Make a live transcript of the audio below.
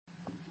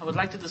I would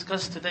like to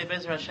discuss today,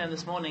 Be'ezer Hashem,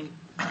 this morning,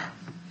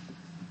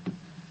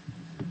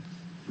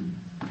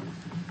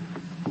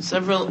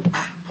 several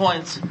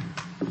points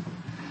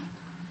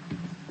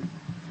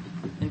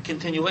in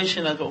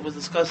continuation of what was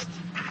discussed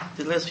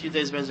the last few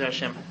days, Be'ezer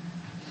Hashem.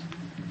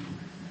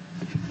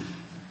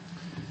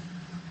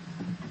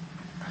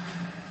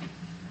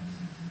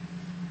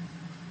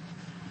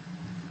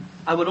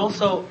 I would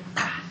also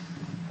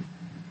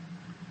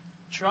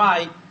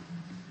try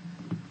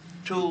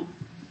to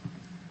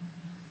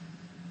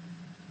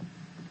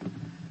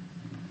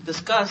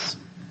discuss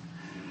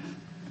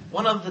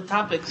one of the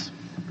topics,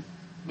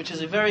 which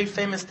is a very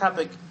famous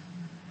topic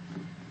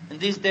in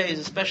these days,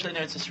 especially in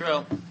Eretz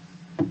Yisrael,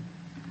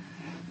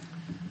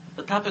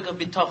 the topic of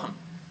bitochen.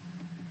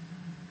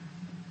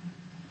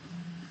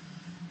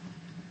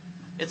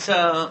 It's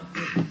a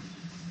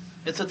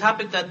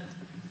topic that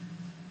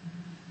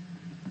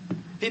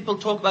people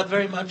talk about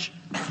very much,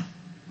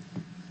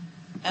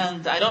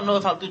 and I don't know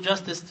if I'll do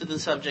justice to the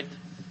subject,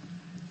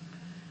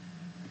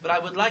 but I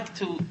would like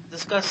to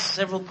discuss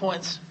several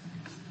points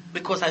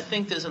because I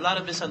think there's a lot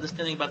of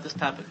misunderstanding about this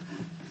topic.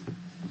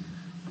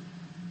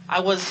 I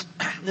was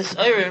this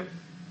earlier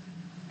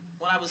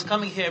when I was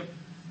coming here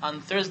on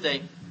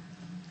Thursday,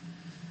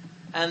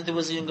 and there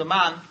was a young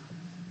man,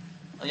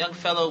 a young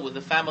fellow with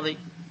a family,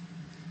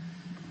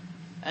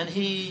 and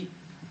he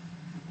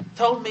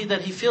told me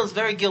that he feels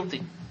very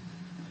guilty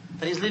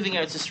that he's leaving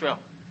Eretz Yisrael.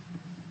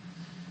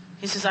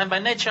 He says, by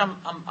nature,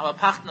 I'm a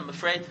pachton, I'm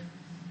afraid.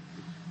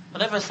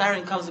 Whenever a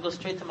siren comes, it goes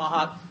straight to my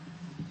heart.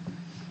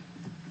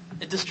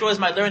 It destroys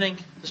my learning,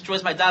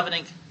 destroys my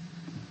davening.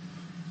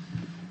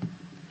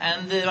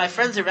 And my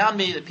friends around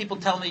me, the people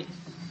tell me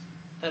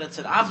that it's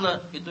an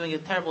avla, you're doing a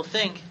terrible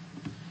thing.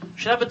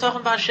 Should I be talking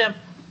about Hashem?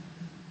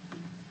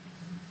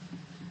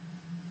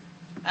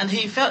 And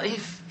he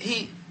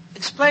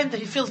explained that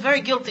he feels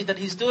very guilty that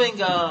he's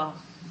doing an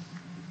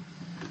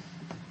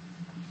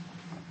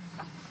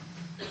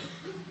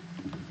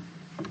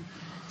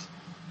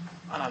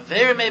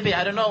Avera maybe,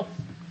 I don't know,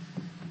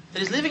 that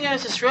he's leaving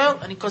Eretz Yisrael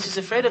and because he's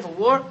afraid of a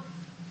war.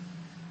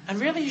 And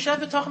really, you should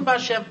be talking about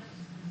Hashem.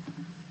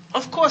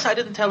 Of course, I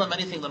didn't tell him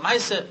anything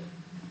l'maaseh.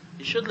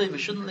 You should leave, you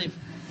shouldn't leave.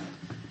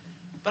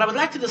 But I would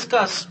like to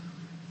discuss,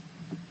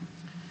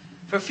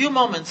 for a few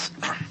moments,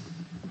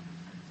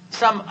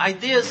 some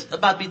ideas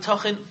about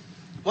bitochen,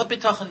 what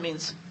bitochen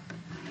means,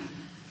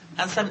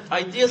 and some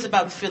ideas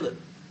about tefillah.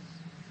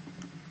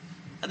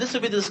 And this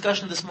will be the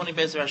discussion this morning,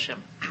 Be'ezer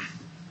Hashem.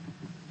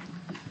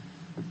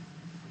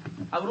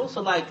 I would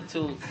also like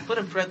to put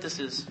in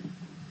parentheses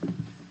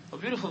a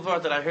beautiful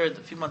word that I heard a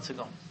few months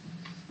ago.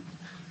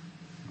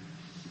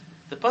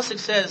 The pasuk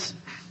says,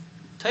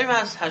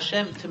 "Toras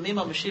Hashem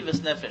temima meshivas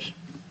nefesh,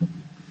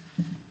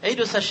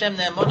 Eidus Hashem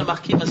ne'emona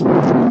machkimas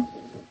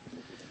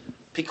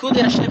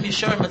Pikudei Hashem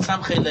yishor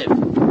metzamchei lev."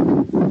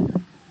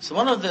 So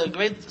one of the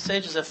great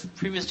sages of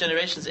previous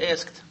generations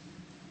asked,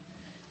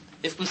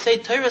 if we say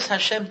Toras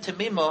Hashem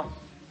temima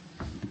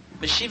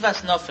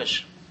meshivas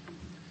nefesh,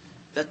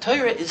 the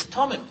Torah is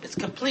tomim, it's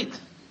complete.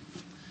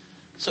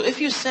 So if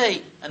you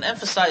say and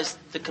emphasize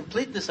the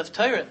completeness of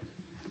Torah,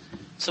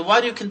 so why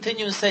do you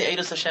continue and say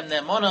Eidus Hashem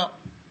ne'emona,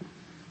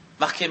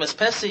 machkemas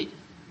pesi?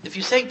 If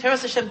you're saying Torah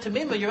Hashem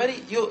temima,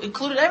 you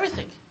included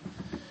everything.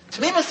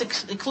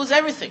 Temima includes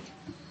everything.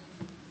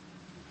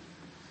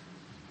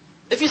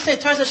 If you say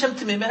Torah Hashem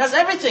temima, it has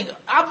everything.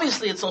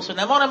 Obviously, it's also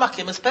ne'emona,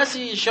 machkemas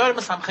pesi, yishor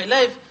mesamchei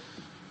lev.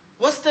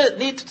 What's the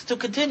need to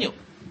continue?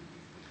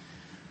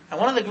 And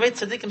one of the great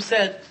tzaddikim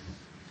said,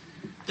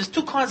 there's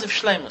two kinds of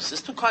shleimus.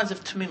 There's two kinds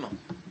of tmima.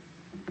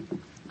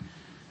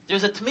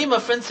 There's a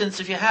tmima, for instance,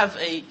 if you have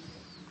a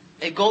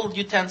gold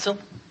utensil,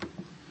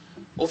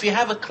 or if you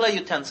have a clay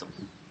utensil.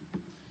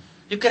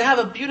 You could have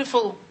a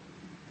beautiful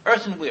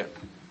earthenware.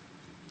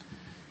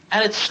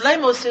 And its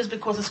shleimus is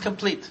because it's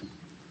complete.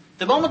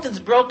 The moment it's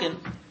broken,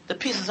 the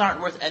pieces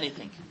aren't worth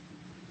anything.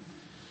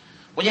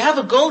 When you have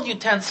a gold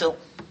utensil,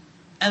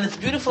 and it's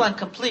beautiful and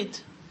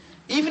complete,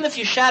 even if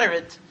you shatter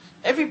it,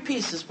 every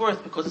piece is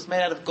worth because it's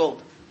made out of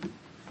gold.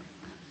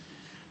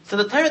 So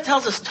the Torah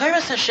tells us,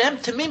 Torah Hashem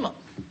temima.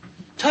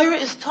 Torah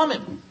is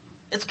tomim.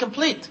 It's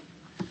complete.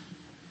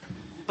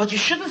 But you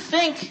shouldn't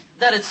think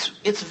that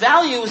its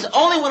value is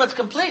only when it's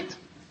complete.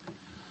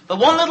 But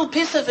one little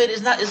piece of it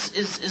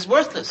is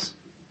worthless.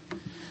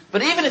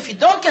 But even if you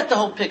don't get the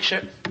whole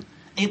picture,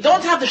 and you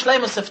don't have the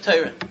shleimus of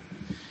Torah,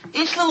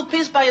 each little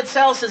piece by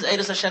itself says,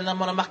 Eidus Hashem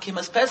ne'emona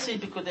machkimas pesi,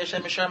 Pikudei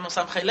Hashem yishor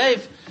mesamchei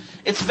lev.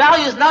 Its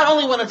value is not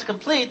only when it's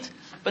complete,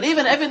 but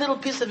even every little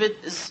piece of it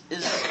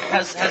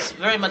has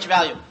very much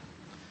value.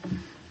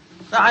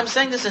 Now, I'm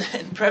saying this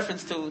in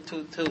preference to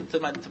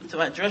my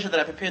drasha that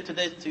I prepared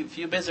today for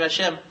you, Be'ezer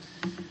Hashem.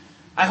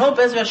 I hope,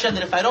 Be'ezer Hashem,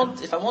 that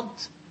if I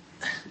won't,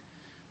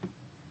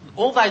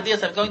 all the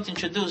ideas I'm going to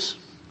introduce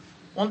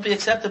won't be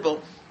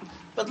acceptable,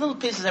 but little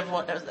pieces,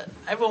 everyone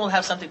will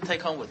have something to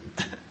take home with.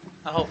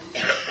 I hope.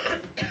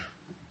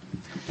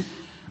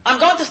 I'm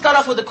going to start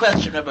off with a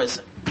question, Rabbi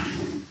Yisrael.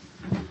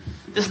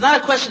 This is not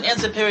a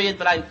question-answer period,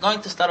 but I'm going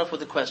to start off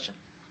with a question.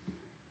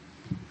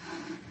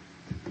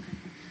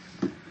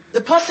 The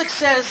pasuk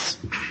says,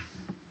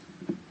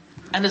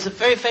 and there's a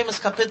very famous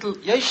kapitel,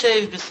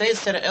 Yoshev b'seis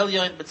ser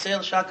elyon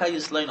b'tzeil shaka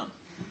yizleinon.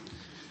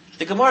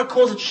 The Gemara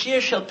calls it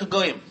Shir Shel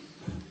Pegoyim.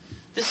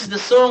 This is the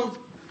song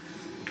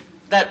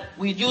that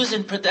we use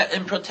in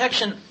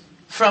protection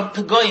from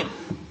Pegoyim,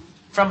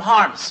 from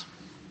harms.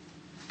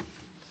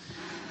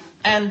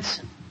 And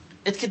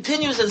it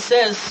continues and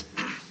says,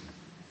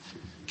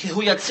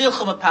 Kihu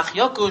yatzilchum apach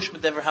yokush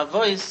b'dever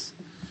havois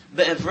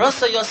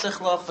be'evrasa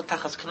yosech loch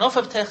v'tachas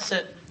knofav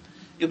techse.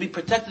 You'll be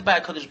protected by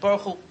HaKadosh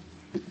Baruch Hu.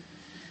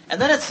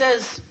 And then it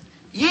says,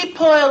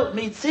 Yipoel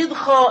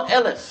mitzidcho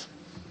elef.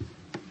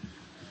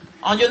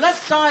 On your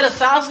left side,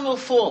 1,000 will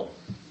fall.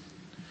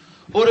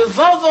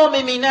 Urevovo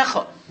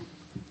miminecho.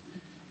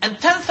 And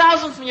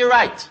 10,000 from your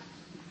right.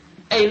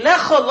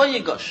 Eilecho lo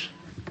yigosh.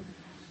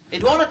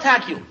 It won't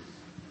attack you.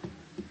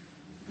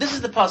 This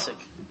is the pasuk.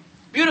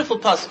 Beautiful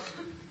pasuk.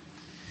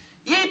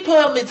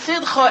 Yipoel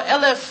mitzidcho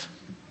elef.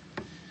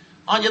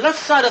 On your left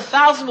side,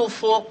 1,000 will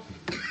fall.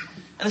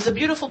 And it's a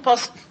beautiful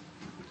pasuk.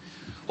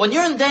 When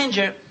you're in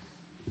danger,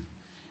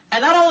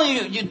 and not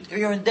only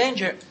you're in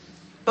danger,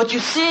 but you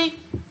see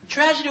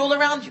tragedy all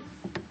around you.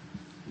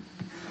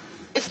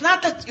 It's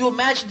not that you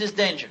imagine this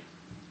danger,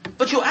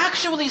 but you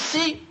actually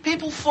see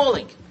people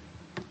falling.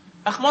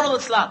 Rachmana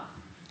litzlan.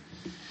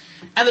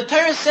 And the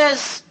Torah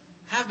says,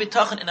 have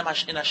bitachon in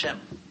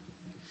Hashem.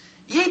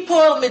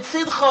 Yipol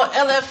mitzidcho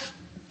elef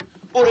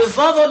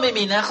urevavo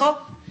miminecho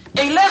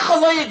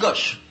eilecho lo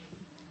yigosh.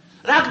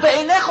 Rak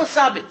be'einecho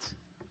sabit.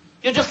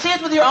 You just see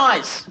it with your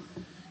eyes.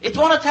 It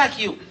won't attack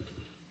you.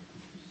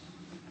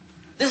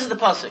 This is the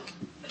pasuk.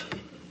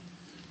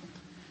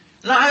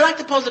 Now I like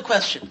to pose a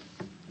question.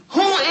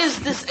 Who is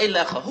this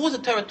Eilecha? Who is the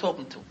Torah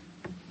talking to?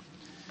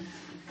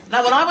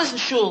 Now when I was in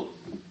shul,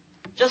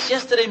 just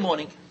yesterday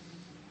morning,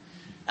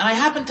 and I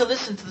happened to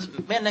listen to this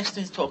man next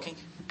to me talking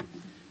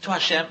to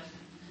Hashem,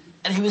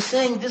 and he was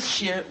saying this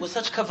shir with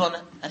such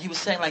kavanah, and he was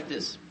saying like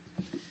this.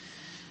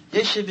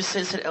 Yeshiv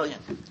b'seis elyon.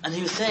 And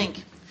he was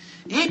saying,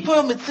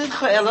 Yipor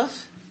mitzidcha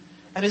elef,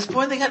 and he's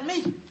pointing at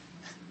me.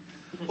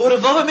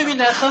 Urevova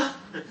miminecha,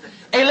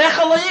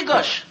 Eilecha lo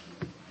yigosh.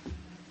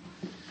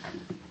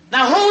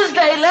 Now who is the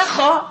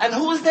Eilecha and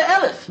who is the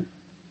Elef?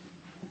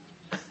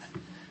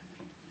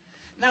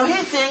 Now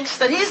he thinks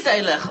that he's the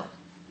Eilecha.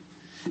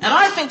 And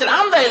I think that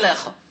I'm the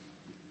Eilecha.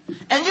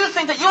 And you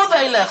think that you're the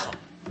Eilecha.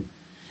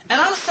 And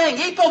I'm saying,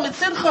 Yipo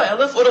mitzidcha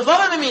elef,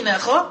 urevova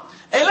miminecha,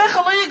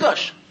 Eilecha lo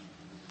yigosh.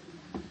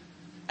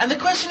 And the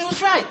question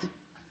was right.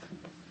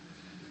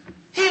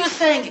 He was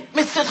saying,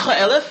 mitzidcha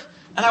elef,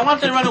 and I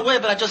wanted to run away,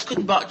 but I just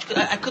couldn't budge.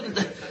 I couldn't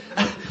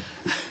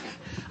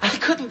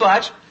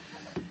budge.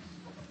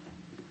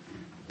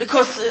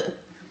 Because,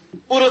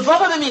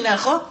 urevova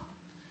miminecha,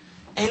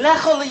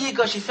 Eilecha lo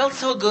yigosh, he felt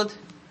so good.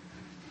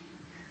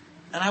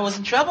 And I was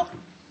in trouble.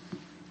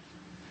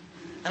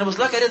 And it was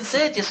lucky I didn't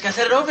say it. Just I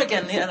said it over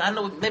again. And I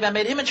know maybe I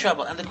made him in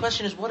trouble. And the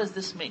question is, what does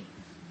this mean?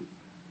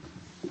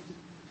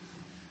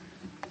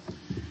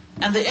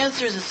 And the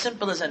answer is as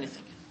simple as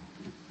anything.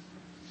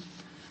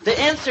 The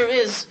answer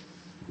is,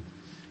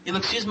 you'll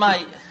excuse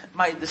my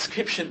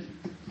description.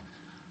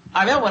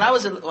 I remember when I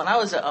was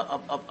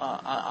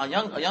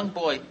a young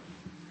boy,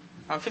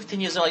 around 15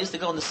 years old, I used to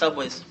go in the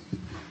subways.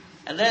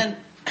 And then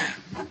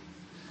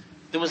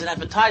there was an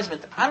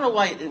advertisement. I don't know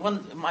why it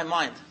went in my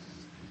mind.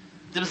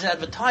 There was an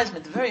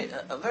advertisement, you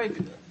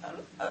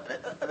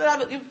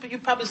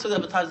probably saw the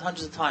advertisement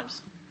hundreds of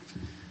times.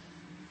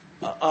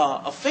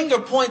 A finger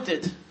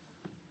pointed,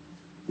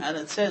 and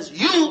it says,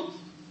 you.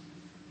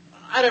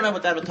 I don't remember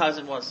what the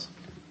advertisement was.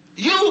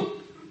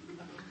 You.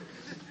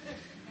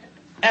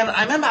 And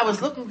I remember I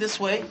was looking this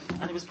way,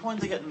 and he was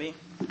pointing at me.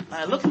 And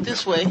I looked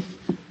this way,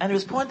 and he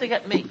was pointing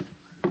at me.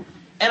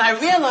 And I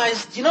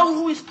realized, you know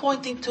who he's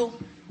pointing to?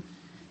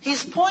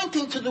 He's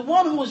pointing to the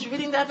one who was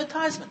reading the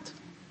advertisement.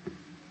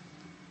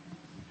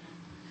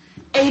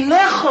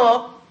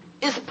 Eilecha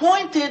is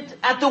pointed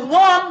at the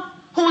one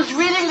who is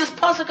reading this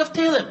pasuk of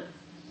Tehillim.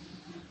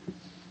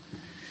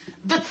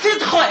 The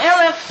Tzidcha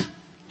Elef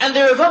and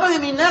the Revava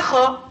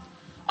Yeminecha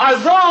are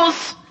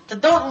those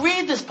that don't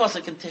read this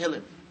pasuk in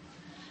Tehillim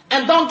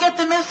and don't get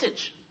the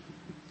message.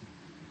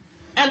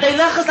 And the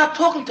Eilecha is not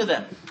talking to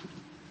them.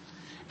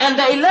 And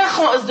the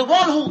Eilecha is the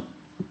one who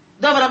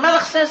David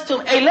HaMelech says to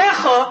him,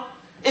 Eilecha,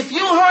 if you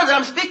heard that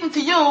I'm speaking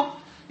to you,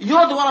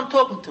 you're the one I'm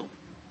talking to.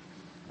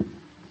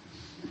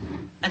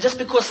 And just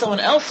because someone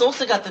else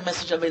also got the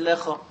message of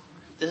Eilecha,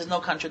 there's no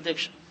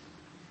contradiction.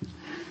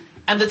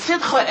 And the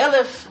Tzidcha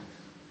Elef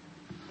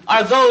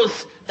are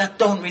those that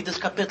don't read this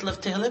kapitel of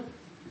Tehillim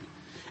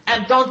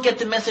and don't get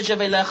the message of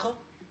Eilecha.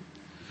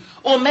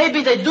 Or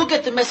maybe they do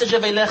get the message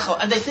of Eilecha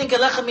and they think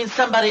Eilecha means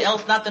somebody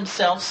else, not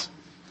themselves.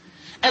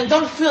 And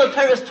don't feel the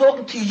Torah is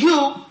talking to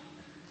you,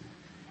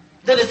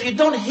 that if you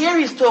don't hear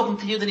he's talking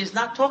to you, then he's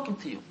not talking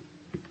to you.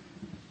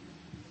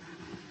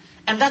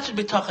 And that's what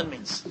bitachon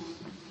means.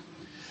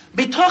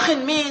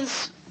 Bitachon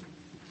means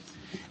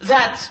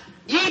that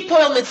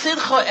Yipoel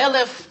mitzidcha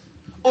elef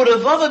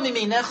urevava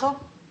miminecha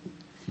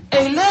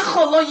Eilecha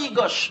lo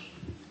yigosh.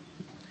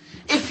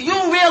 If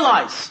you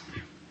realize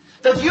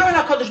that you're in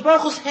HaKadosh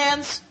Baruch Hu's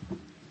hands,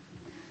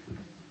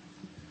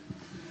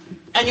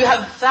 and you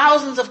have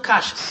thousands of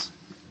kashas.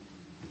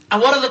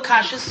 And what are the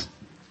kashas?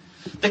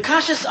 The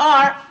kashas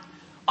are,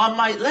 on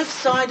my left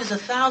side is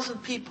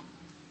 1,000 people.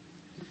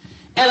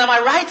 And on my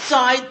right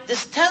side,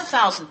 there's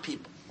 10,000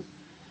 people.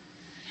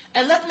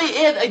 And let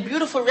me add a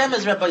beautiful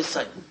remez, Rabbi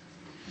say.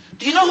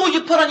 Do you know who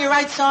you put on your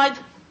right side?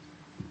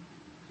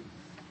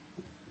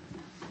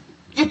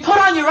 You put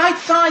on your right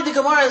side, the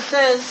Gemara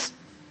says,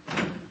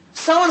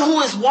 someone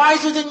who is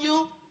wiser than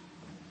you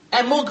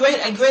and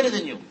greater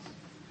than you.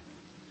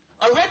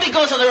 A Rebbe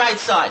goes on the right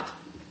side.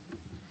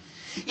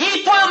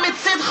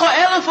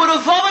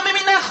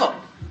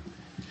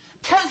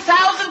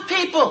 10,000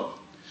 people,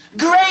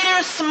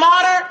 greater,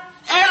 smarter,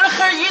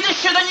 erlicher,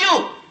 Yiddisher than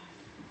you.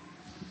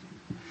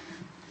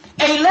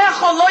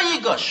 Eilecho lo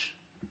yigosh.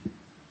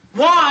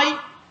 Why?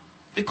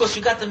 Because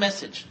you got the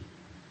message.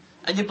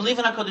 And you believe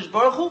in HaKadosh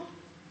Baruch Hu,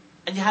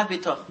 and you have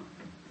bitachon.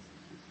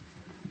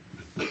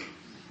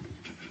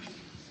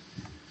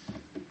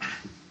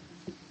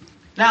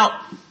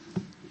 Now,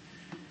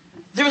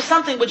 there is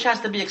something which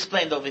has to be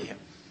explained over here.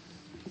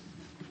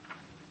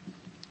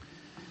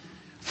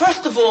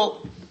 First of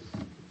all,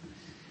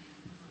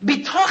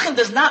 bitachon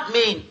does not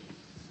mean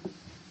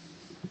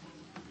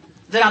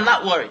that I'm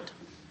not worried.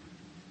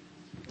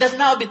 That's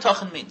not what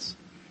bitachon means.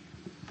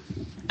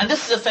 And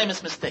this is a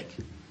famous mistake.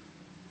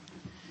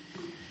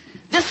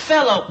 This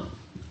fellow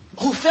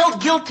who felt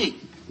guilty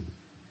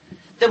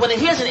that when he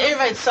hears an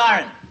Eiruvei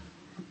siren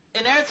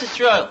in Eretz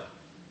Yisrael,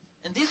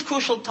 in these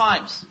crucial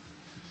times,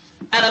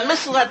 and a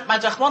missile that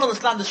might Rahman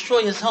al-Islam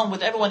destroy his home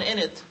with everyone in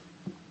it,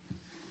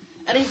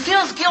 and he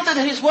feels guilty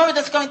that he's worried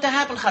that's going to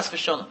happen, chas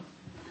v'sholem.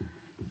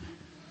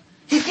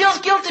 He feels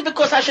guilty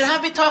because I should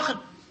have bitachon.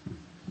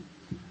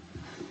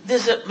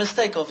 There's a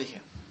mistake over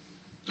here.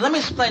 Let me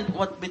explain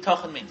what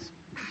bitachon means.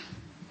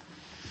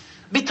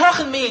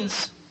 Bitachon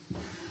means,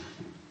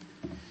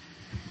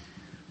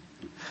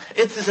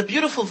 there's a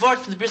beautiful word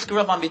from the Brisker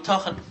Rav on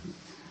bitachon.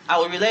 I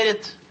will relate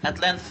it at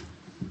length.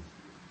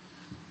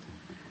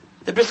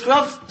 The Brisker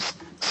Rav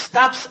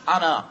stops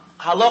on a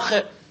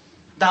halacha.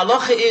 The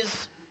halacha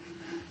is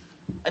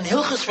in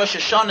Hilchos Rosh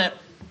Hashanah,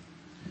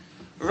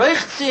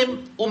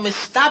 Reichtzim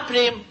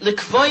u'mistaprim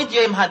likvoid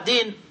yom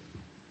hadin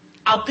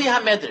al pi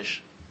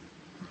ha-medrash.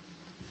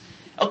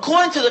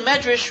 According to the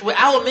medrash, where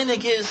our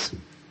minhag is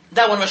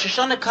that when Rosh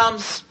Hashanah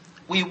comes,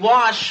 we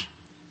wash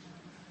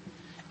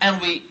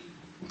and we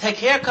take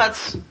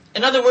haircuts.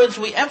 In other words,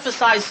 we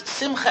emphasize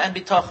simcha and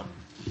bitachon.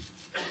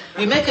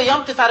 We make a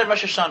Yom Tov out of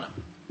Rosh Hashanah.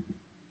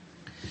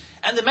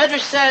 And the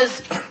medrash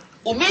says,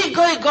 Umi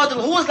goy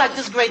godel, who is like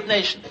this great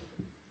nation?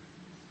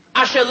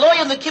 Asher lo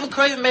yamlikim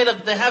krovim made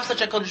they have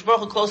such a Kodesh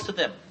Baruch Hu close to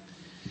them.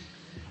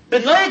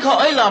 B'noeg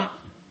ha'olam,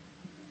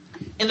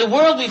 in the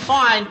world we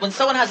find, when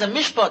someone has a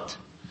mishpat,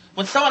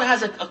 when someone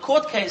has a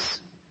court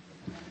case,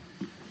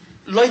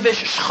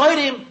 loivesh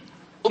shchorim,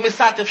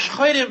 umisatev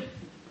shchorim,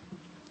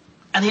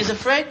 and he's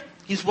afraid,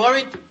 he's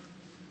worried.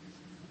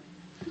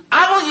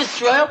 Amal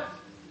Yisrael,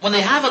 when they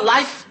have a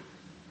life,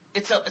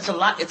 it's a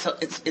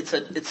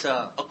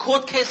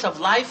court case of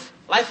life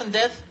and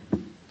death.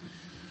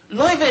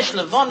 Loivesh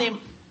levonim,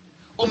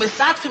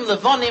 umisatfim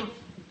levonim,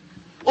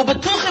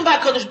 ubetuchim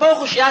ba'Kodesh Baruch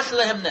Hu sheyaseh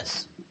lehem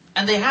nes,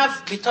 and they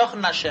have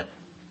bitachon Hashem.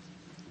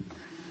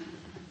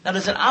 Now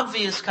there's an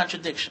obvious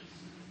contradiction,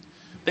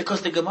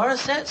 because the Gemara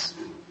says,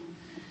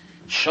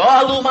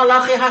 Shoalu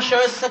malachi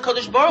hasheres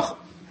HaKadosh Baruch Hu.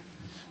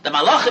 The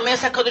malachim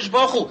es HaKadosh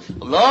Baruch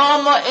Hu.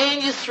 Lama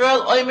ein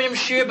Yisrael oimrim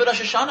shir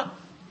b'Rosh Hashanah.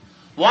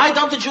 Why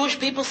don't the Jewish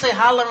people say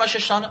Hallel on Rosh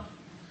Hashanah?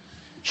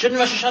 Shouldn't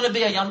Rosh Hashanah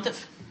be a Yom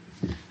Tov?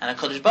 And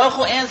HaKadosh Baruch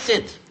Hu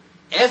answered,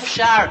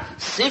 Efshar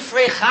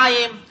sifrei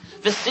chayim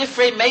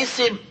v'sifrei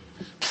mesim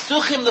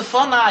psuchim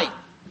lefonai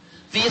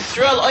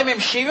v'Yisrael oimrim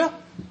shira.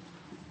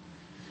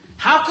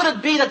 How could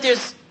it be that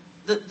there's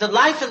the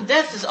life and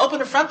death is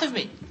open in front of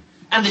me,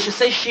 and they should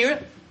say shira?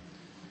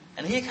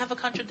 And here you have a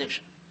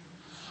contradiction.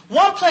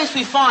 One place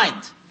we find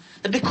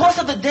that because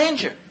of the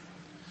danger,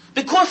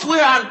 because we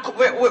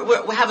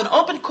have an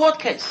open court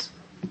case,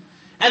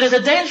 and there's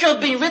a danger of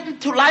being written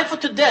to life or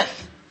to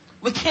death,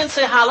 we can't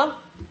say Hallel.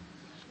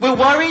 We're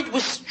worried, we're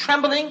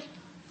trembling.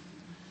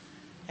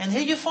 And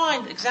here you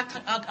find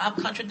exact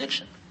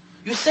contradiction.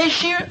 You say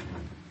shira.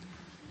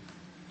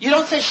 You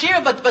don't say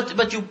shira,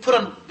 but you put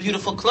on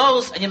beautiful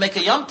clothes, and you make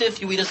a Yom Tif,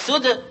 you eat a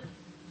Suda.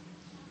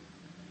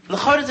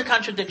 L'chor is a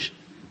contradiction.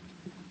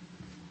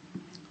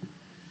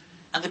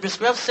 And the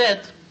Brisker Rav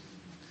said,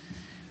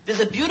 there's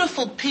a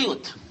beautiful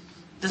piyut,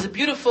 there's a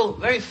beautiful,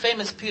 very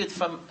famous piyut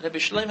from Rabbi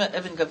Shlomo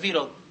Even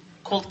Gaviro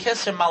called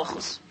Keser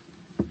Malchus.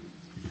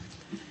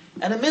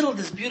 And in the middle of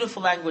this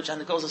beautiful language, and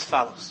it goes as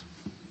follows.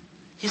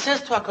 He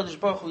says to HaKadosh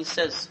Baruch Hu, he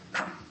says,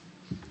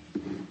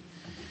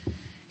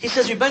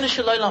 Rebbeinu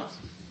Shel Olam,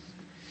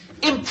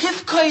 Im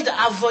tifkoid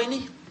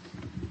avoini,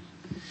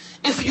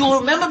 if you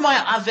remember my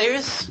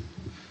averis,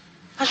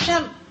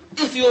 Hashem,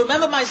 if you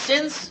remember my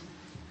sins,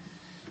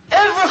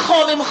 I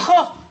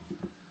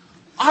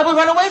will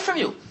run away from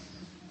you.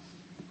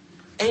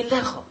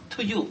 Eilecha,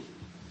 to you.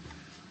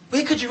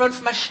 Where could you run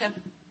from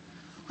Hashem?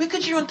 Where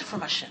could you run to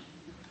from Hashem?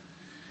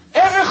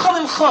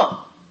 Erecha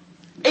mimcha,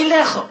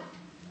 elecha.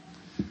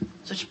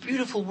 Such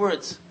beautiful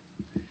words.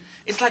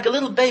 It's like a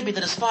little baby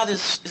that his father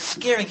is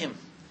scaring him.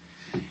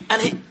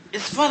 And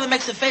his father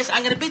makes a face,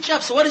 I'm going to beat you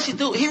up. So what does he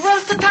do? He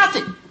runs to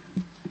Tati.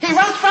 He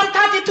runs from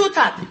Tati to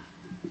Tati.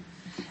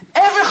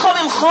 Erecha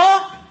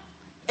mimcha,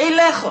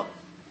 elecha.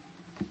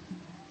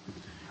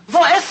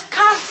 Vo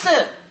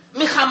eskase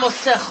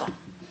michamosecha.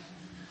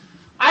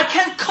 I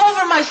can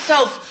cover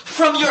myself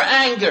from your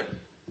anger.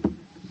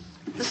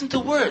 Listen to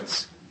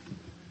words.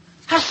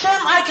 Hashem,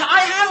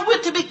 I have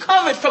wit to be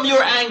covered from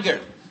your anger.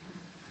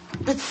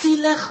 But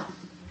lecha,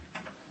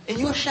 in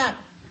your shadow.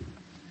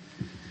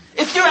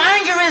 If your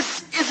anger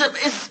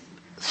is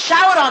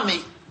showered on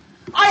me,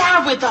 I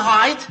have wit to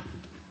hide.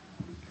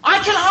 I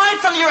can hide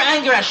from your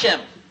anger, Hashem.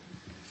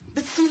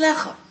 But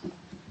lecha.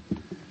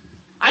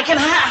 I can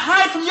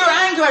hide from your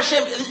anger,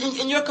 Hashem,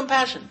 in your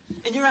compassion,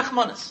 in your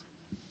rachmanis.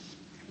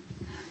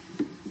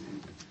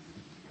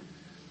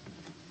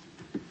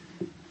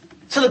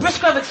 So the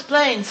Brisker Reb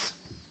explains,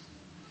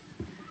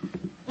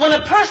 when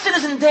a person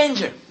is in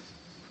danger,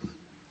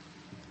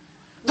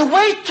 the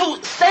way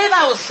to save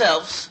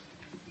ourselves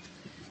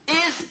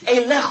is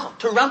a lecha,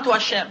 to run to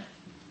Hashem.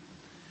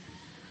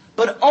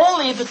 But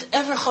only if it's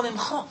ever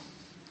chamimcha.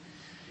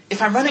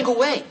 If I'm running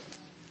away,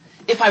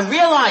 if I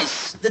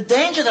realize the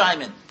danger that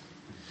I'm in,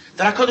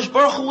 that HaKadosh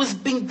Baruch Hu is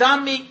being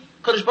done me,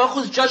 HaKadosh Baruch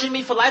Hu is judging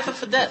me for life or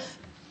for death,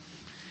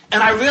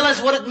 and I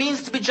realize what it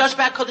means to be judged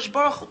by HaKadosh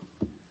Baruch Hu,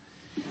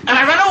 and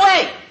I run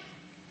away.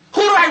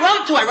 Who do I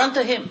run to? I run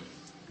to Him.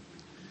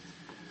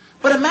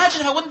 But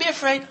imagine if I wouldn't be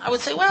afraid. I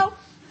would say, well,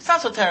 it's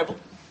not so terrible.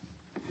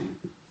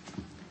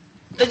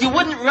 That you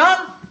wouldn't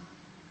run,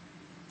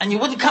 and you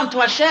wouldn't come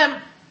to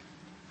Hashem,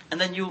 and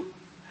then you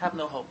have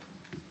no hope.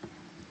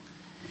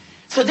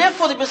 So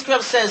therefore the Brisker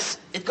Reb says,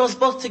 it goes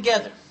both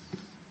together.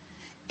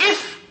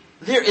 If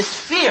there is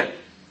fear,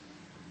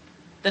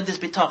 then there's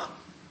bitachon.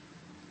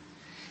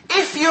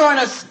 If you're in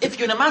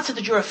a mindset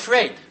that you're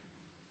afraid,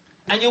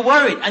 and you're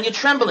worried, and you're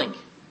trembling,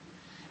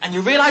 and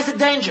you realize the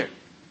danger,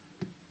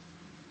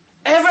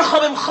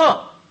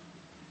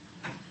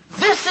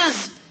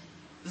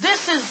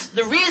 this is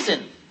the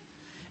reason,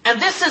 and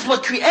this is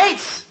what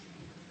creates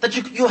that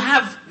you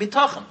have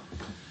bitachon.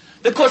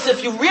 Because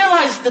if you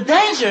realize the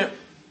danger,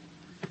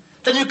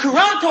 then you can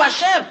run to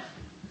Hashem.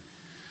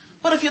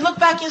 But if you look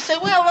back and you say,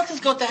 well, what is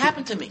going to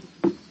happen to me?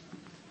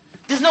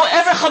 There's no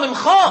erecha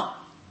mimcha.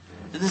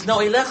 There's no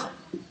elecha.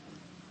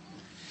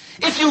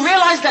 If you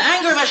realize the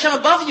anger of Hashem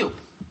above you,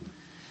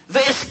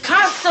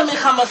 ve'eskasa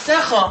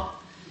michamasecha,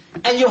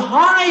 and you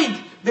hide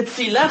the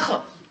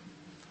tzilecha.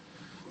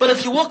 But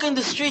if you walk in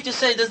the street, you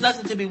say, there's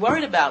nothing to be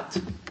worried about,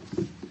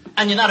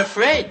 and you're not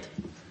afraid,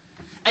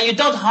 and you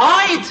don't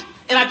hide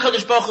in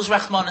HaKadosh Baruch Hu's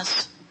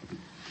rachmanis,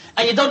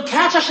 and you don't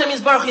catch Hashem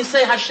Yisbarach and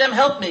say, Hashem,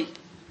 help me,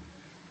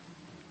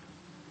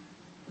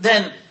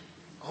 then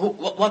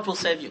what will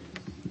save you?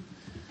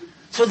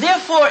 So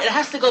therefore, it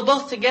has to go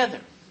both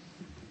together.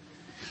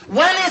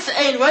 When it's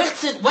ein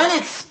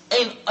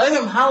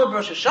Orim Halal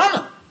Rosh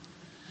Hashanah,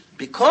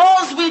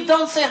 because we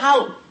don't say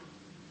Halal,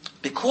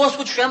 because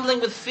we're trembling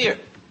with fear,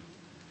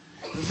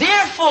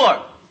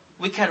 therefore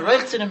we can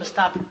Reichtzin and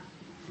Mistapim.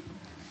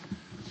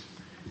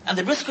 And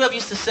the Brisker Reb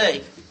used to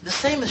say, the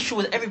same is true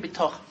with every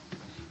bitachon.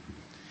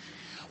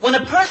 When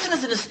a person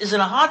is in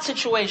a hard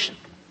situation,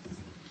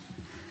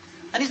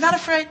 and he's not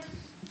afraid,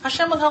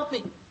 Hashem will help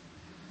me.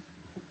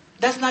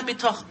 That's not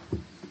bitachon.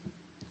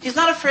 He's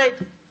not afraid.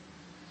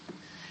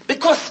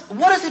 Because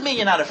what does it mean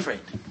you're not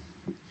afraid?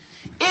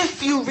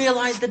 If you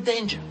realize the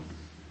danger,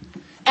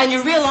 and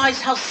you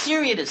realize how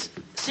serious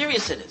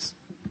it is,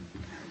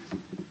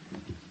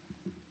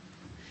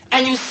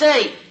 and you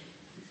say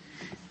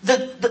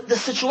that the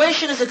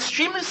situation is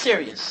extremely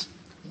serious,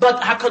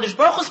 but HaKadosh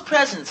Baruch Hu's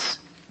presence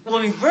will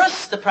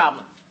reverse the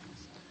problem.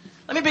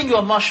 Let me bring you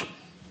a mashal.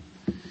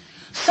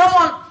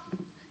 Someone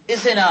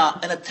is in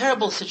a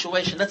terrible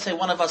situation. Let's say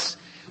one of us,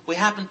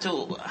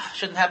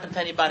 shouldn't happen to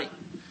anybody.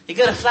 You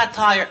get a flat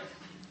tire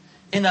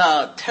in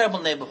a terrible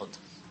neighborhood.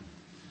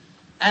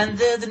 And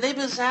the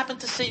neighbors happen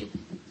to see you.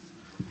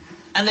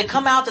 And they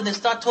come out and they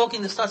start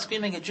talking, they start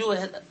screaming at you,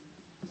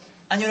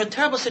 and you're in a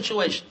terrible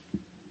situation.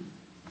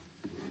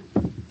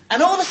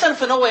 And all of a sudden,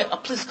 from nowhere, a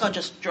police car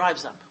just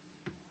drives up.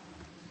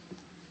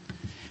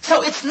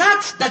 So it's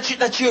not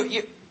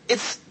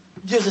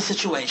there's a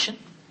situation.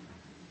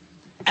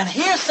 And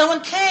here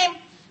someone came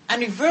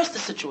and reversed the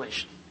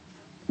situation.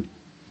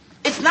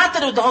 It's not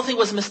that the whole thing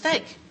was a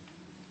mistake.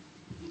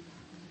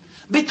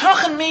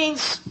 Bitachon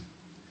means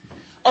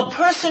a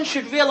person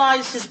should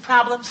realize his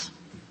problems.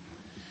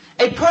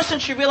 A person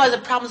should realize the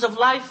problems of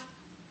life.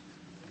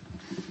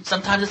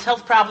 Sometimes it's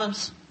health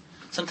problems.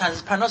 Sometimes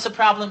it's parnasa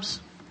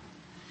problems.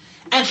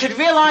 And should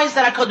realize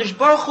that HaKadosh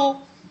Baruch Hu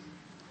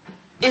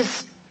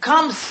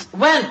comes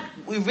when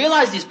we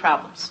realize these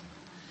problems.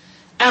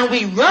 And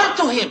we run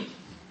to Him.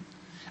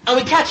 And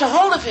we catch a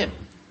hold of Him.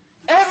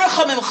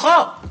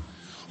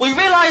 We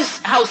realize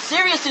how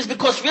serious it is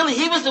because really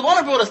He was the one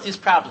who brought us these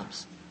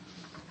problems.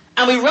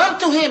 and we run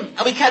to Him,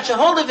 and we catch a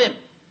hold of Him,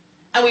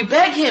 and we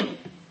beg Him,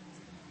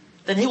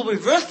 then He will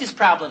reverse these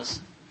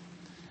problems,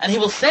 and He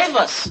will save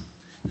us.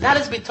 That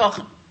is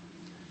bitachon.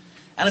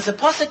 And it's a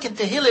pasuk in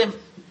Tehillim,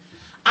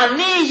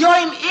 Ani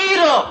yoim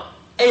iro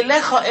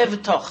elecha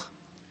evitoch.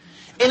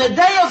 In a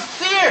day of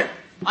fear,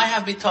 I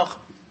have bitachon.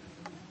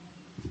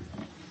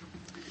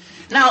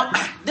 Now,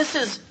 this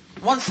is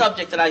one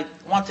subject that I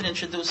wanted to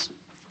introduce, and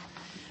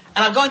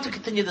I'm going to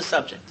continue the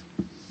subject.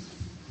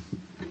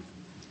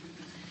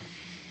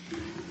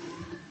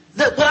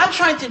 What I'm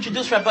trying to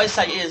introduce, Rabbi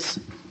Isai, is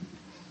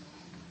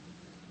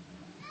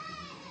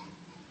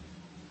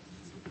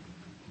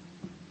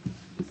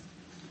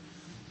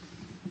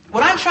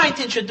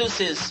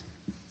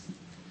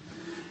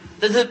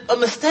there's a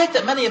mistake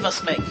that many of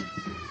us make.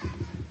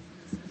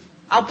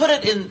 I'll put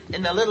it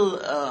in a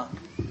little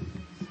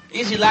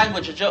easy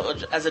language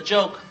as a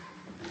joke.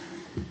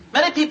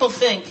 Many people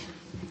think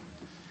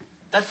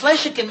that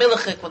Fleischik and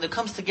Milchik, when it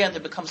comes together,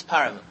 becomes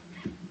Parava.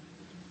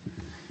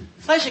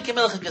 Fleischik and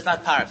Milchik is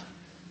not Parava.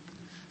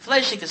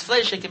 Fleischik is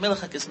Fleischik and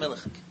Milchik is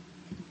Milchik.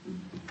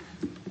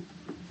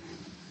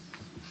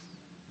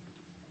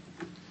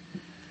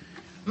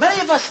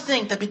 Many of us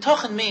think that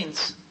bitachon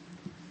means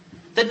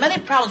that many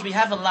problems we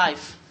have in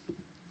life,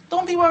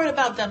 don't be worried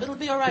about them, it'll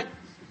be alright.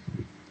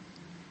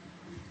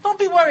 Don't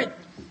be worried.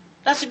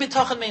 That's what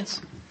bitachon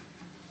means.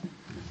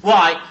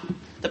 Why?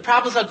 The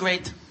problems are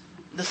great.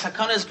 The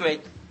sakana is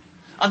great.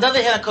 On the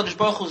other hand, HaKadosh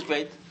Baruch Hu is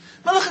great.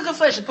 Melech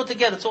HaKaflesh, put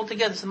together, it's all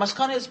together. So the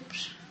maskana is,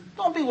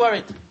 don't be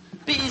worried.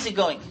 Be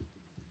easygoing.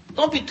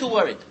 Don't be too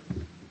worried.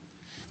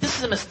 This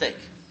is a mistake.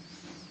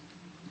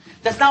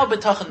 That's not what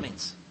bitachon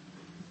means.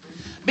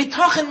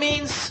 Bitachon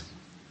means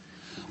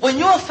when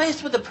you are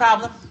faced with a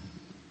problem,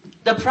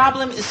 the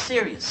problem is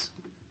serious.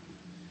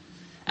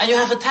 And you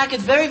have to attack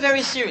it very,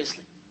 very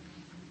seriously.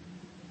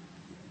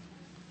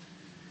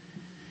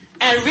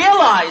 And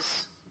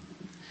realize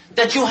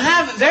that you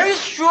have very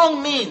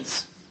strong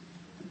means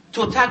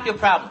to attack your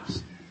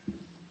problems.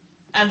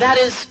 And that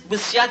is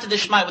with Siyata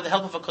Dishmai, with the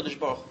help of HaKadosh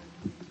Baruch Hu.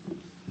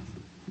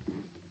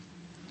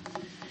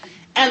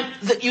 And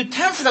the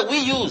utensil that we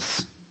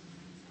use,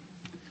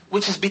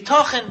 which is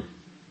bitachon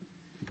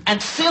and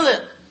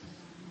tefillin,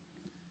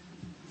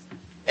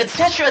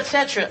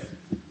 etc.,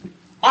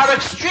 are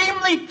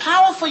extremely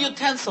powerful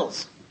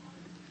utensils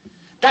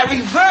that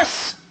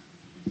reverse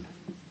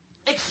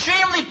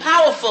extremely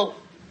powerful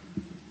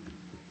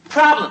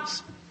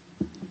problems.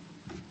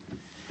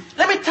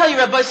 Let me tell you,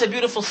 Rabbi, it's a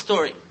beautiful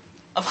story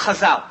of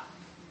Chazal.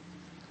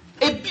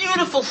 A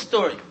beautiful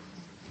story,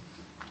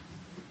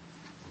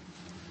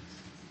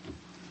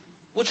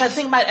 which I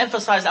think might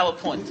emphasize our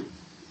point.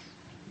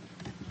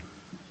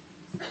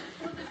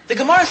 The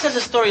Gemara says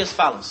the story as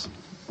follows.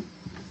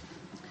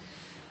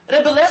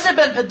 Rebbe Lezer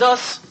ben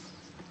Pedos,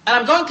 and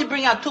I'm going to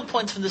bring out 2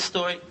 points from this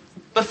story,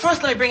 but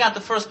first let me bring out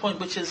the first point,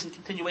 which is in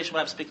continuation of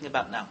what I'm speaking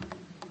about now.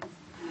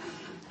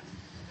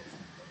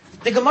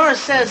 The Gemara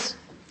says,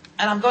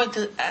 and I'm going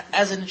to,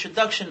 as an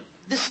introduction,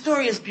 this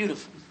story is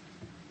beautiful.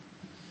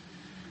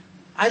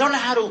 I don't know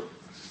how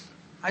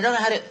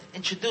to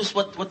introduce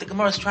what the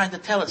Gemara is trying to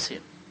tell us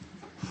here.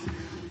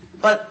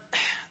 But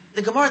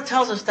the Gemara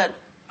tells us that,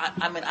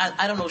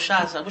 I don't know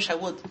Shas, I wish I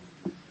would.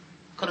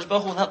 Kadosh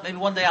Baruch Hu will help, maybe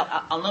one day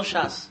I'll know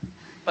Shas.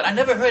 But I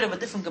never heard of a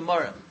different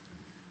Gemara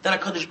that a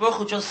Kadosh Baruch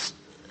Hu just,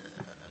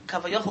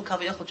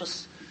 Kavayachal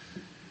just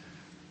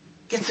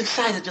gets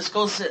excited, just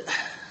goes,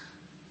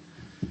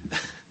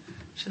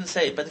 shouldn't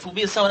say it, but if it will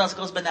be someone else,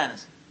 goes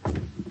bananas.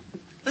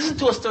 Listen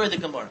to a story of the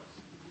Gemara.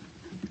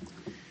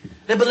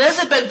 Rebbe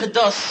Lezer ben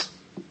Pedos,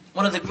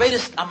 one of the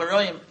greatest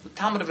Amoraim, the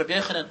Talmud of Rabbi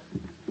Yochanan,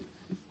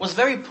 was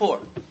very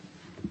poor.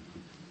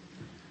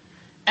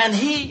 And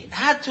he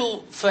had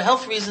to, for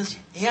health reasons,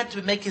 he had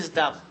to make his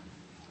dam.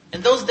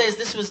 In those days,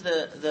 this was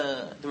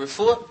the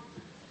refuah.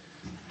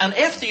 And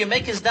after you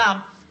make his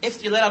dam,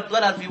 after you let out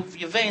blood out of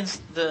your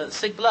veins, the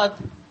sick blood,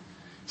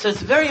 so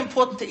it's very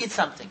important to eat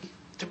something,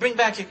 to bring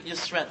back your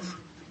strength.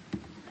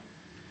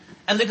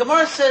 And the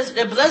Gemara says,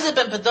 Rebbe Lezer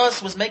ben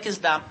Pedos was make his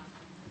dam,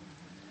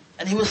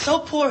 and he was so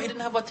poor he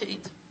didn't have what to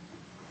eat.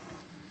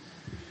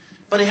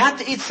 But he had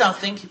to eat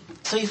something,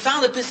 so he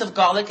found a piece of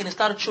garlic and he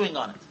started chewing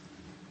on it.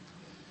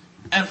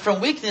 And from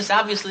weakness,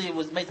 obviously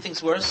it made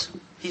things worse,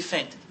 he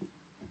fainted.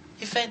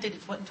 He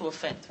went into a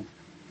faint.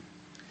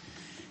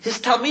 His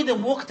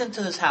Talmidim walked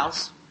into his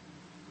house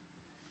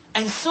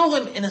and saw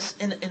him in a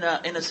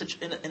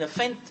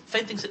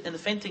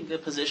fainting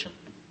position.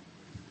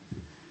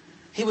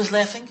 He was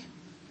laughing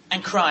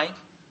and crying,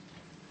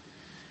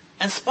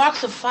 and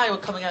sparks of fire were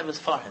coming out of his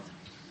forehead.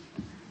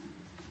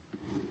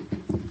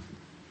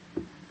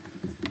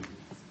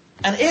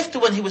 And after,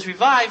 when he was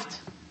revived,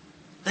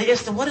 they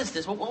asked him, "What is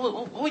this?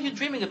 What were you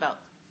dreaming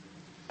about?"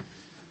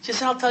 He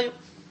said, "I'll tell you.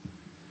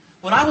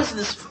 When I was in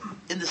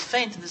this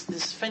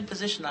faint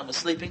position, I was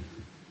sleeping,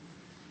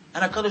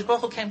 and HaKadosh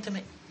Baruch Hu came to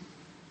me.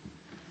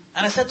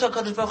 And I said to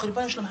HaKadosh Baruch Hu,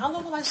 Rebbeinu Shalom, how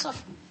long will I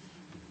suffer?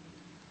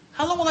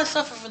 How long will I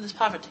suffer from this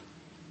poverty?"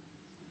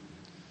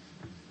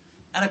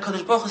 And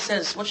HaKadosh Baruch Hu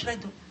says, "What should I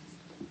do?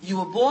 You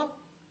were born,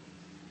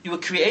 you were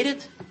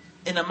created,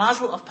 in a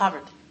mazel of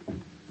poverty.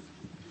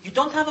 You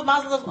don't have a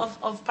mazel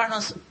of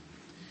parnasa.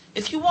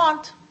 If you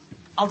want,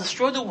 I'll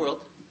destroy the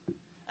world,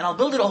 and I'll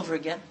build it over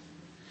again,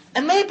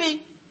 and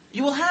maybe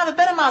you will have a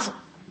better mazel.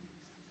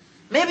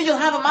 Maybe you'll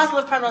have a mazel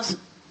of parnasa.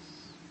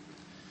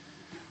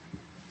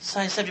 So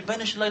I said,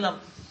 Rebbeinu Shalom,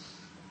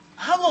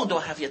 how long do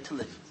I have yet to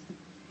live?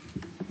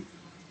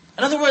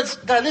 In other words,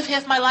 did I live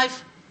half my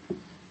life?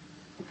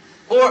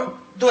 Or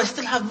do I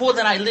still have more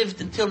than I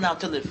lived until now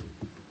to live?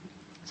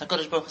 So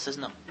HaKadosh Baruch Hu says,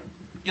 no.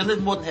 You'll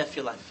live more than half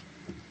your life.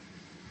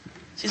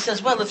 So he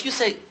says, well, if you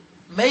say,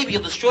 maybe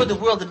you'll destroy the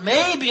world, and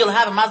maybe you'll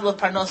have a mazel of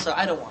parnasa,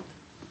 I don't want.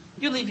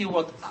 You leave your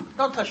world.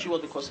 Don't touch your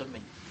world because of me.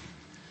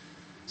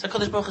 So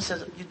HaKadosh Baruch Hu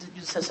says,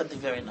 you said something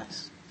very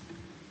nice.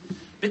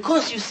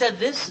 Because you said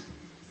this,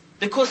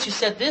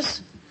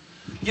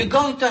 you're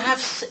going to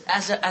have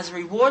as a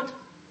reward,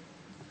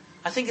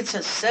 I think it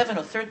says 7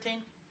 or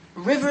 13,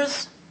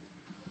 rivers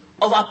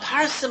of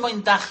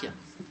aparsimon dachya,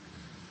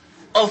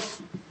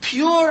 of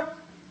pure,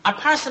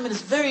 aparsimon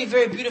is very,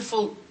 very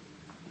beautiful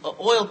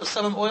oil,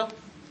 basabim oil.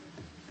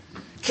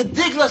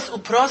 Kediglas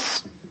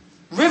upros,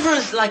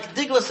 rivers like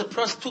Diglas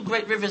upros, 2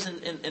 great rivers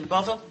in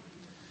Bavel.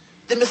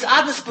 The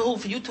mis'adnas behu,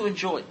 for you to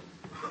enjoy.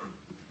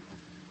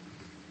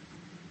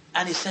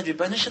 And he said,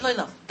 Rebbeinu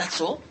Shalom,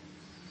 that's all?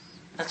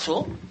 That's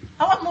all?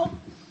 I want more.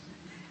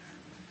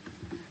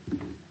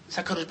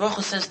 So HaKadosh Baruch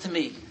Hu says to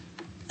me,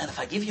 and if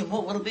I give you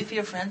more, what'll be for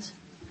your friends?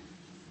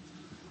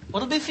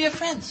 What'll be for your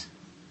friends?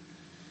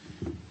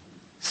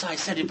 So I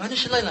said, Rebbeinu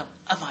Shalom, am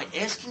I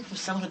asking from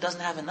someone who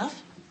doesn't have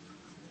enough?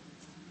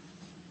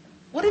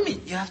 What do you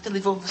mean? You have to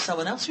live over for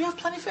someone else? You have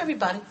plenty for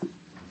everybody.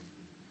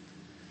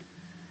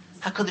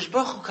 HaKadosh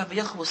Baruch Hu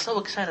Kavayach was so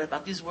excited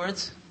about these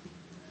words.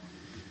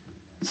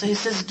 So he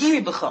says,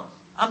 Giri b'cham.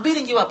 I'm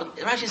beating you up. And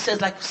Rashi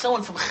says, like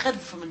someone from ched,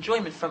 from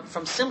enjoyment,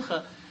 from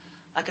simcha,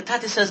 like a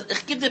tati says,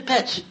 ich give the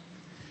pech.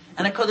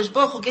 And HaKadosh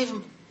Baruch Hu gave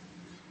him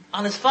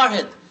on his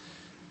forehead,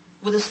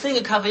 with his finger,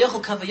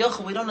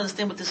 Kavayach, we don't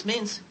understand what this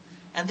means.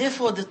 And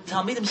therefore the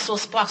Talmidim saw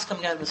sparks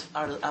coming out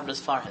of his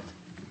forehead.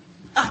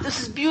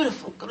 This is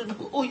beautiful.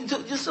 Oh,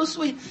 you're so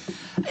sweet.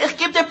 Ich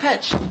give the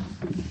pech.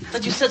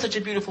 That you said such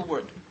a beautiful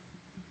word.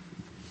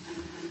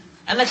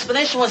 And the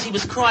explanation was he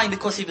was crying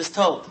because he was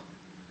told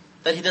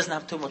that he doesn't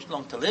have too much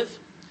long to live.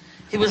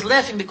 He was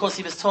laughing because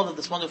he was told of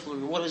this wonderful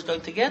reward he was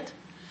going to get.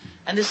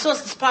 And he saw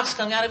the sparks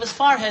coming out of his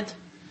forehead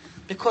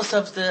because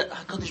of the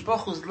HaKadosh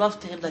Baruch Hu's love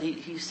to him that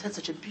he said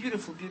such a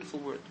beautiful, beautiful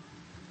word.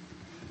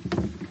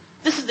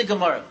 This is the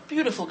Gemara.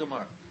 Beautiful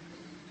Gemara.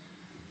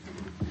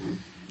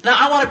 Now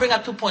I want to bring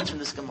out 2 points from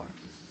this Gemara.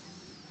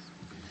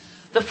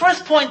 The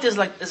first point is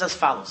as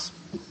follows.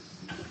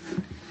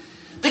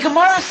 The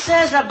Gemara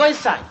says, Rabbi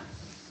Sai,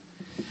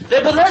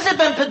 Rebbe Eliezer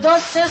ben Pedos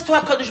says to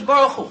HaKadosh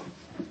Baruch Hu,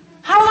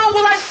 how long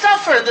will I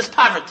suffer in this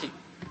poverty?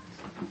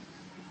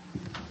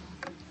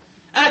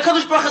 And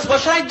HaKadosh Baruch Hu says,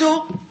 what should I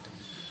do?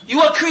 You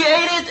are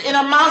created in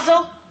a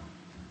mazel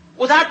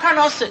without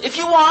parnasa. If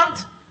you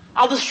want,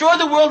 I'll destroy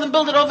the world and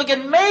build it over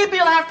again. Maybe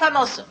you'll have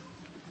parnasa.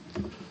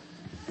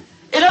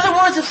 In other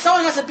words, if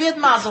someone has a bad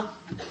mazel,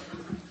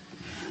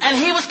 and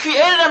he was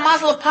created in a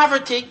mazel of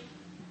poverty,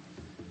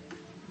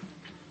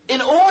 in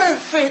order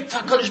for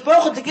HaKadosh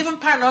Baruch Hu to give him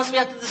parnasa, we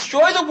have to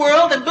destroy the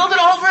world and build it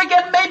over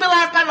again. Maybe he'll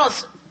have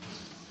parnasa.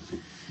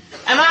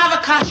 And I have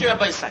a kasha,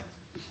 Rabbi Yisrael.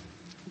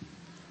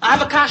 I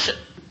have a kasha.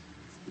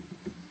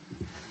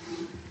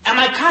 And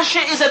my kasha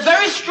is a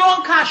very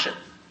strong kasha.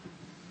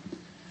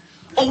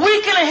 A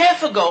week and a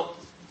half ago,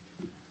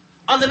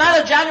 on the night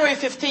of January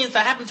 15th, I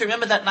happen to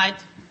remember that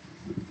night,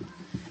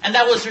 and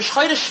that was Rosh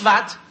Chodesh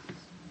Shvat,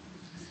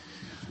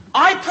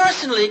 I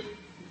personally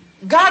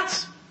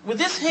got, with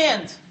this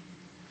hand,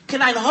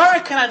 Kenain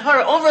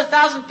Hora, over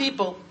 1,000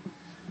 people,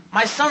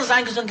 my son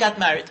Zainkezon got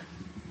married.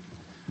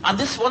 On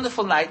this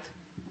wonderful night,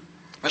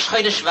 Rosh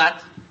Chodesh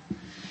Shvat,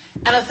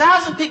 and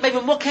 1,000 people,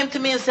 maybe more, came to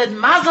me and said,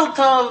 Mazel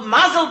Tov,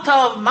 Mazel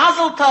Tov,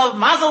 Mazel Tov,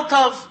 Mazel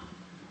Tov.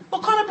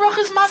 What kind of bracha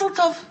is Mazel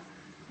Tov?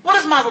 What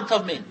does Mazel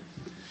Tov mean?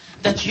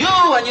 That you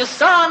and your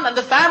son and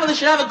the family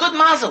should have a good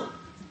mazel.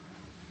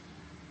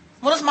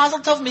 What does Mazel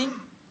Tov mean?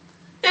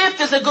 If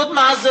there's a good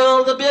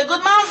mazel, there'll be a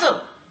good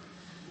mazel.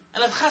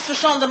 And if Chas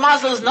v'Shalom the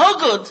mazel is no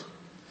good,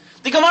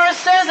 the Gemara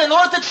says in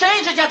order to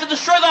change it, you have to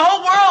destroy the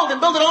whole world and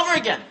build it over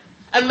again.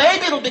 And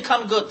maybe it'll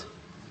become good.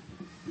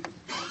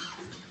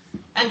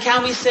 And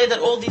can we say that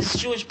all these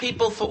Jewish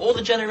people for all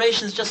the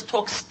generations just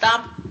talk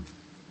stam?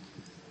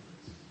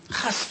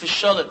 Chas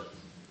v'Shalom.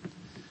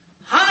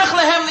 Hanach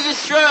lehem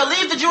Yisrael,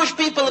 leave the Jewish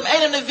people,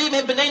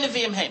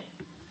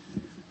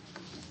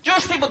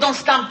 Jewish people don't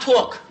stamp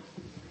talk.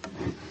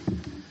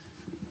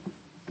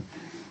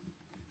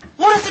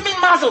 What does it mean,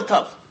 Mazel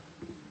Tov?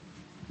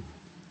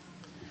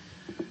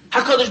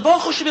 HaKadosh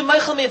Baruch Hu should be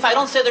meichel me if I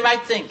don't say the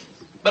right thing.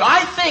 But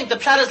I think the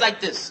pshat is like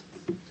this.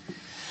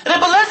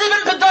 Rebbe Eliezer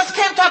ben Pedos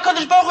came to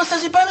HaKadosh Baruch Hu and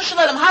says, Rebbeinu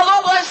Shalom, how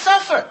long will I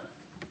suffer?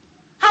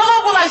 How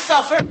long will I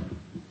suffer?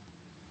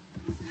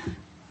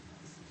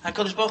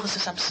 HaKadosh Baruch Hu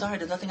says, I'm sorry,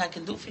 there's nothing I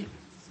can do for you.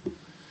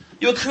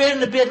 You were created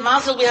in a bad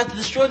mazel, we have to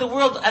destroy the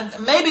world, and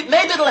maybe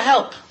it'll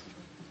help.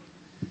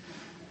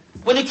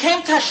 when he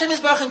came to Hashem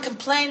Yisbarach and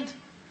complained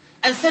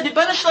and said,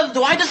 Ribono Shel Olam,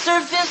 do I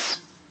deserve this?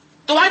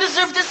 Do I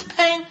deserve this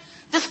pain,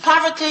 this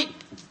poverty?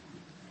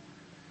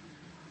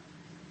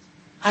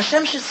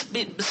 Hashem should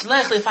be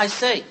b'slech if I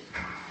say,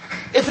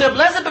 if Reb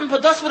Lezer ben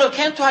Pados would have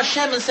came to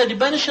Hashem and said,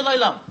 Ribono Shel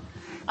Olam,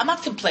 I'm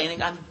not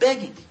complaining, I'm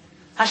begging.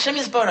 Hashem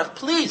Yisbarach,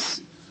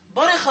 please,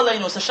 Borech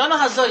Aleinu, Sashana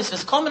Hazois,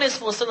 V'skol Menes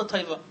V'osela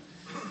Tova,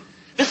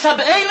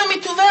 V'sabeinu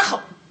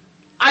mituvecha.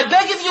 I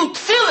beg of you,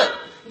 tefillah,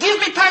 give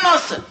me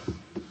parnasa.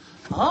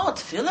 Oh,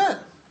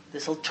 tefillah,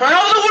 this will turn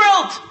over the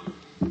world,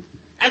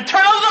 and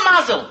turn over the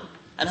mazel,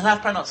 and he'll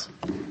have parnasa.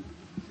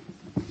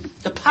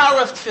 The power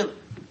of tefillah.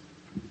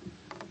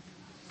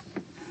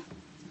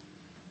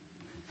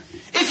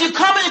 If you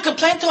come and you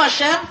complain to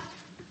Hashem,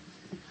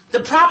 the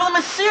problem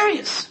is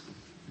serious.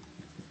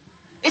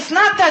 It's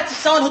not that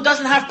someone who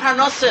doesn't have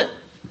parnasa.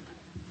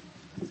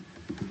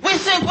 We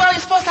think, well,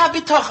 you're supposed to have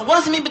bitachon. What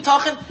does it mean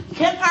bitachon?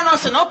 Can't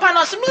parnasa, no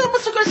parnasa.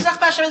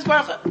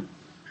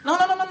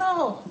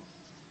 No.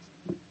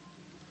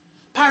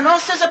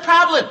 Parnasa is a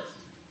problem.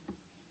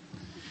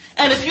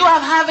 And if you are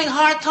having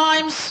hard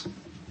times,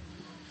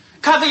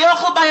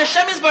 kaviyachol by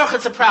Hashem Yisbarach,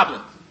 it's a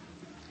problem.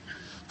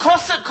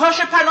 Kosher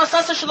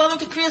parnasa shalom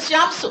to kriyas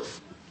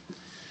yamsuf.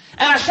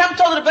 And Hashem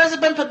told the Rebbe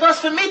ben Pados,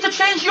 for me to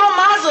change your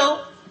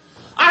mazel,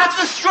 I have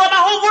to destroy my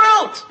whole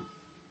world.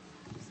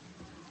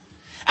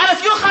 And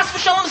if you're chas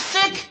v'shalom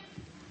sick,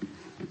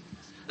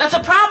 that's a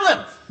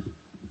problem.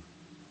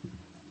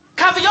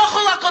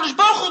 Kaviyachol HaKadosh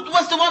Baruch Hu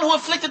was the one who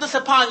inflicted this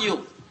upon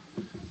you.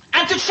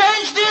 And to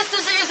change this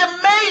is a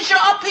major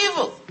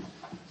upheaval.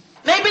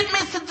 Maybe it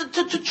means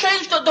to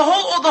change the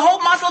whole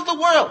mazel of the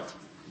world.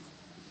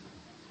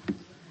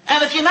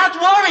 And if you're not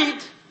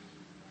worried,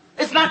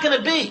 it's not going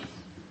to be.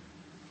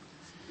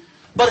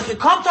 But if you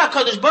come to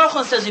HaKadosh Baruch Hu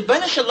and says,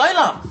 Ribono Shel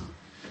Olam,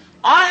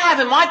 I have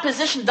in my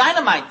position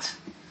dynamite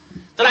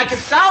that I can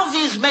solve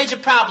these major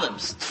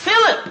problems.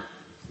 Tefillah.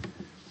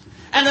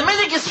 And the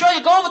minute you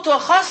go over to a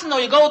chassan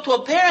or you go to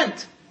a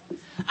parent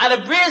at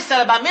a bris,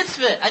 at a bar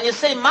mitzvah, and you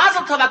say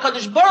mazel tov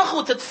HaKadosh Baruch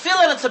Hu to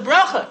tefillah and it's a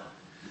bracha.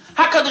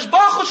 HaKadosh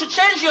Baruch Hu should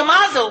change your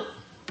mazel.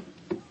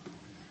 And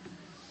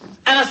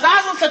as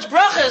mazel such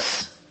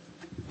brachas,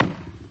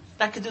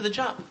 that could do the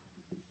job.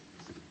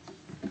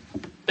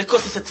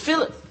 Because it's a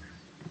tefillah.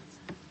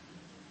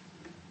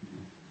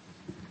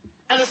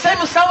 And the same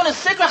with someone is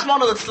sick,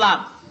 Rachmana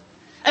litzlan,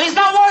 and he's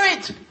not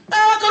worried.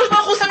 HaKadosh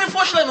Baruch Hu sent me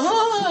for shalem.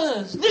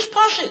 It's nish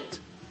pashit.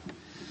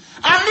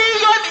 Ani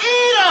yom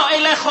iro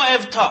elecho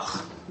evtoch.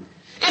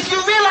 If you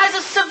realize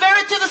the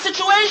severity of the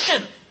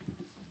situation,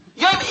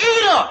 yom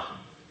iro,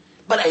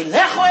 but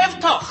elecho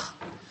evtoch,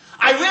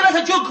 I realize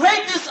that your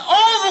greatness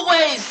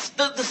overweighs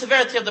the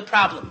severity of the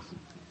problem.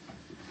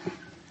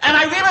 And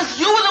I realize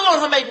you were the one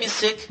who made me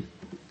sick.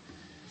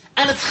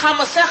 And it's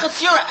chamasech,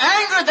 it's your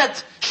anger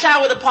that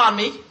showered upon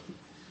me.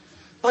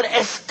 But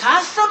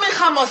eskasa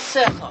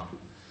michamosecha,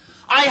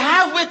 I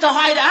have where to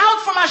hide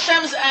out from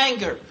Hashem's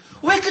anger.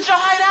 Where could you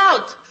hide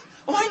out?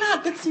 Why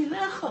not?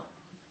 B'tzilecha.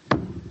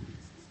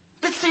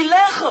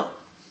 B'tzilecha.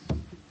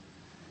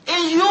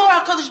 In your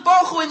HaKadosh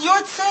Baruch Hu, in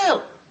your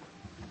tzeil.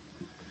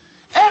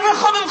 Ever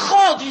chomim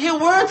chol, do you hear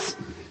words?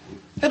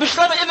 I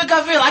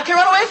can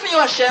run away from you,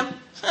 Hashem.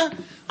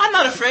 I'm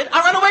not afraid.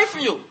 I run away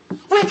from you.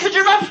 Where could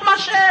you run from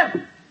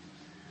Hashem?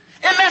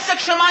 Emesek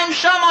shamayim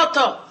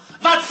shamato.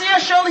 Vatzia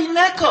shol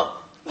hineko.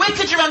 Where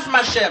could you run from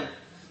Hashem?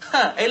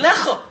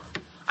 Elecho.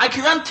 I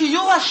can run to you,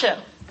 Hashem.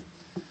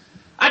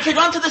 I can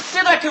run to the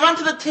Siddur. I can run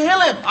to the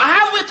Tehillim. I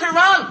have where to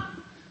run.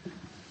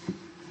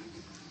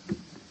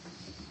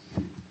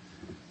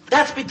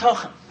 That's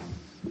bitachon.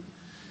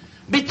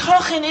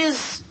 Bitachon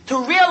is to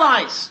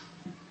realize,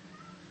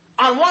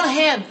 on one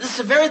hand, the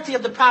severity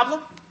of the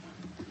problem.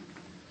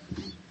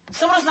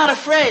 Someone is not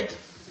afraid.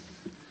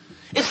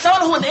 If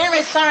someone who in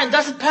Eirei Sarin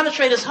doesn't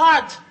penetrate his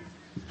heart,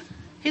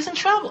 he's in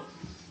trouble.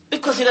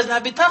 Because he doesn't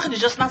have bitachon,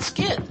 he's just not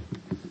scared.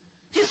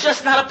 He's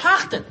just not a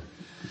pachtan.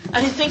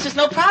 And he thinks there's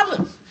no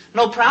problem.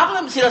 No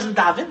problems. He doesn't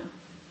daven.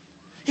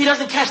 He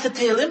doesn't catch the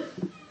Tehillim.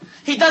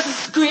 He doesn't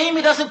scream.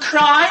 He doesn't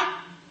cry.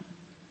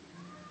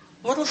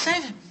 What will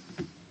save him?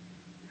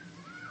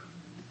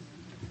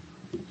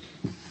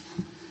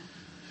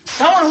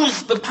 Someone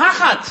who's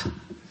bepachat.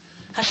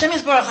 Hashem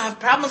Yisbarach, I have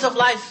problems of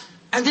life.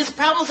 And these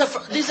problems are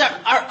godly.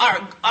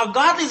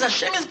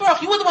 Hashem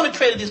Yisbarach, you were the one who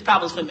created these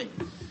problems for me.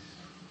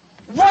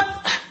 What?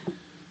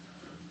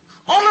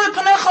 Where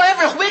can I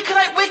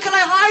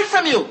hide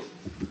from you?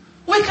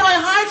 Where can I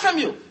hide from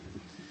you?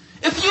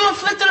 If you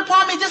inflicted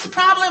upon me this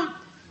problem,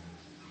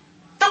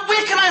 then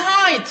where can I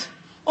hide?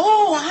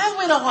 Oh, I have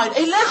where to hide.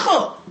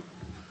 Elecho.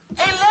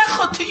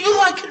 Elecho, to you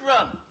I could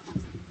run.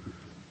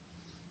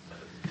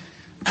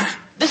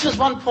 This was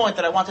one point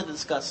that I wanted to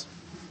discuss.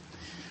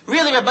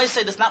 Really, Rabbi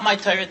said, it's not my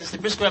Torah, it's the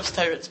Brisker Reb's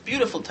Torah. It's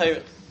beautiful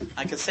Torah.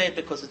 I can say it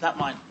because it's not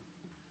mine.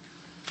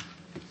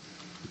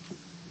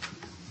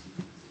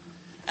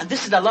 And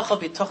this is the halacha of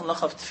bitachon,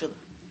 halacha of tefillah.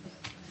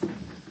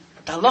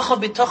 The halacha of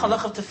bitachon,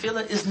 halacha of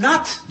tefillah is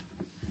not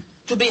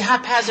to be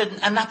haphazard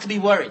and not to be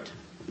worried.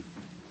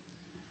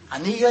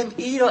 Ani yom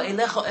iro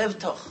elecha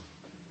evtoch.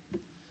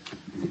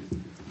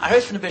 I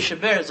heard from the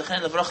Bishaber,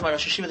 Zachanan Levrach, my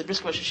Rosh Hashiva, the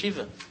Brisker Rosh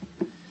Hashiva.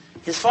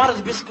 His father,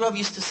 the Brisker Rav,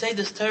 used to say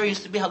this Torah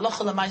used to be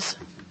halacha l'maisa.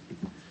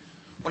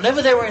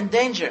 Whenever they were in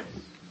danger,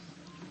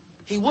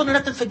 he wouldn't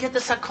let them forget the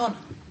sakana.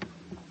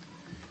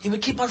 He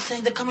would keep on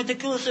saying, they're coming to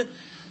kill us.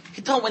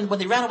 He told when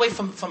they ran away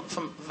from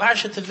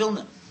Varsha to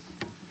Vilna.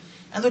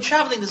 And they're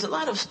traveling, there's a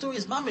lot of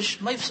stories, mamish,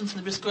 maifsim from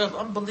the Brisker Rav,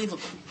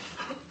 unbelievable.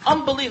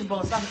 Unbelievable,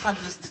 it's not the time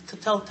to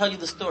tell you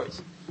the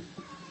stories.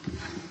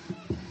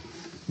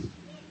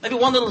 Maybe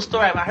one little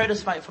story, I heard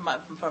this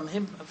from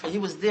him, he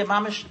was there,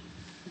 mamish.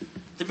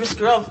 The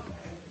Brisker Rav,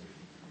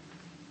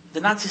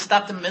 the Nazis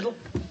stopped in the middle,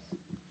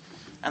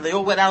 and they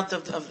all went out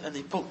and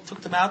they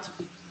took them out,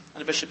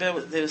 and the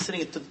Bishaber, they were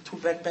sitting at the two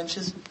back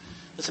benches.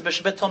 The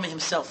Bishaber told me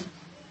himself.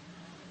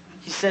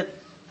 He said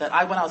that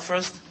I went out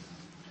first,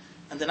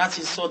 and the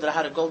Nazis saw that I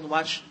had a golden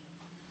watch,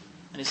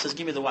 and he says,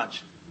 give me the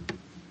watch.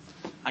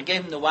 I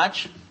gave him the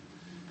watch,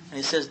 and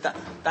he says,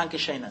 Danke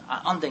schön,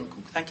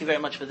 Andenkung. Thank you very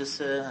much for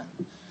this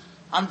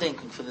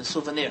Andenkung, for the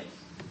souvenir.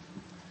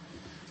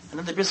 And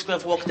then the Brisker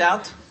Rav walked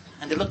out,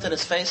 and they looked at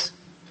his face,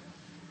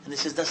 and he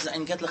says, das ist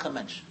ein göttlicher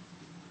Mensch.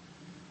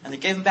 And they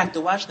gave him back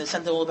the watch, and they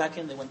sent it all back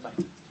in, they went back.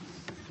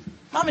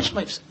 Mamish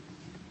Meifs.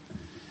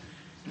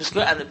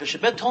 And the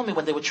Bishaber told me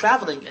when they were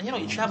traveling, and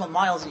you travel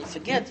miles and you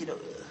forget,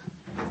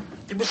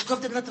 the Brisker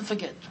Rav didn't let them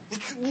forget.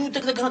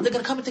 They're going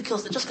to come in to kill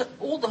us. They just got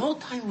the whole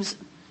time was.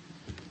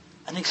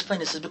 And he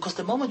explained, he says, because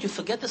the moment you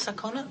forget the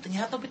sakana, then you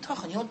have no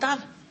bitachon, you don't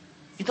daven.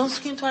 You don't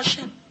scream to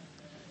Hashem.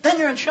 Then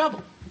you're in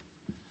trouble.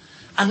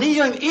 And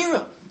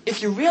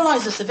if you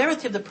realize the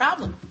severity of the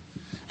problem,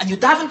 and you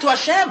daven to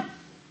Hashem,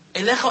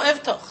 elecho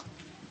evtoch.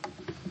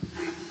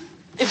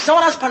 If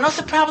someone has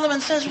parnasa problem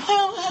and says,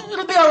 well,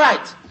 it'll be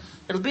alright.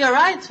 It'll be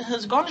alright.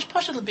 It's garnish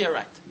push, it'll be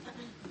alright.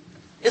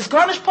 It's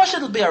garnish push,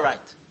 it'll be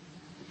alright.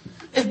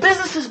 If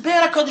business is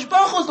bad, HaKadosh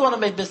Baruch Hu is the one who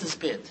made business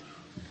bad.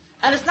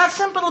 And it's not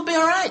simple, it'll be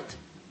alright.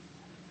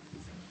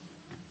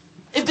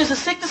 If there's a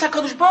sickness,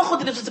 HaKadosh Baruch Hu,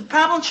 if there's a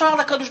problem child,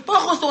 HaKadosh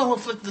Baruch Hu is the one who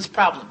inflicted this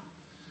problem.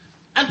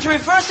 And to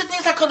reverse it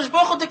means HaKadosh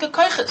Baruch Hu did a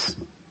koiches.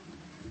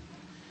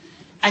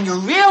 And you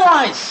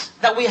realize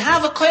that we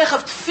have a koich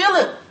of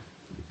tefillin,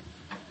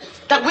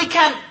 that we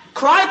can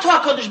cry to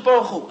HaKadosh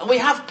Baruch Hu, and we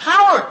have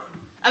power,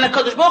 and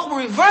HaKadosh Baruch Hu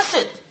will reverse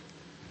it.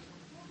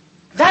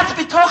 That's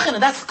bitochin,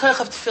 and that's the koich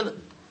of tefillin.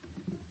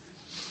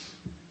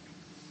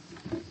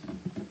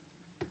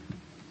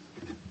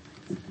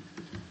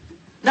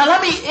 Now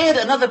let me add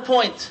another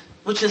point,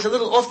 which is a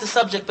little off the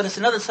subject, but it's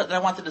another subject that I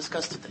want to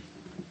discuss today.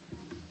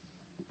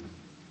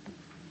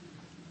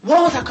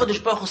 What was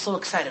HaKadosh Baruch Hu so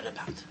excited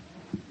about?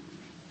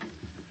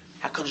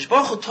 HaKadosh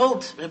Baruch Hu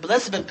told Rebbe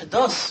Eliezer ben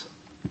Pedos,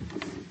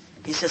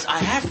 he says, I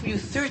have for you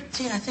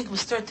 13, I think it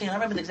was 13, I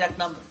remember the exact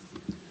number.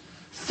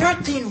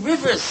 13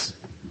 rivers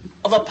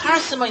of a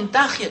parsima in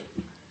Dachir.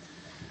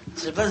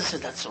 So Rebbe Eliezer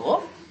says, that's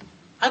all?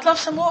 I'd love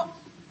some more.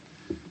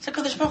 So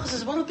HaKadosh Baruch Hu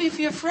says, what will be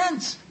for your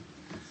friends?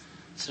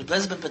 So Rebbe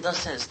Eliezer ben Pedos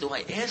says, do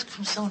I ask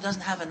from someone who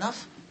doesn't have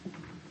enough?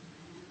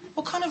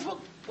 What kind of,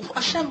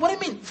 Hashem, what do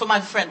you mean for my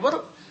friend? What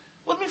do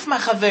you mean for my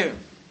chaverim?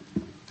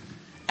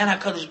 And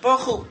HaKadosh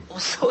Baruch Hu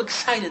was so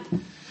excited.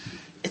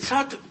 It's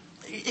hard to,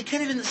 you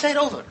can't even say it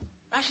over.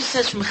 Rashi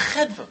says from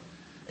Chedva,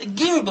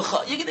 you're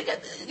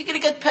gonna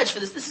get patched for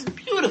this. This is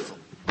beautiful.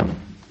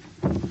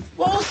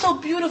 What was so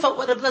beautiful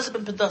what Rebbe Eliezer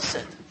ben Pedos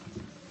said?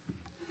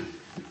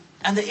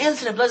 And the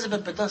answer Rebbe Eliezer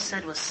ben Pedos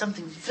said was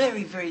something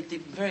very, very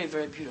deep, very,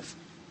 very beautiful.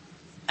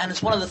 And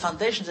it's one of the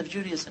foundations of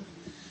Judaism.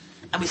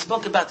 And we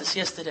spoke about this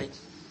yesterday.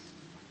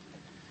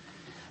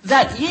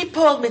 That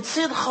Yipol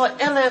mitzidcha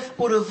elef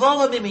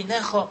urevola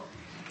miminecha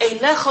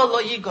eilecha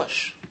lo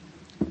yigosh.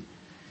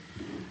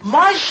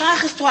 My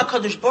shaychus to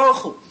HaKadosh Baruch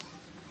Hu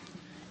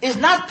is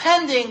not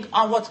pending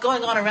on what's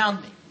going on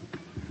around me.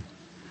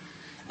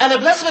 And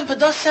Rebbe Eliezer ben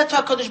Pedos said to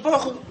HaKadosh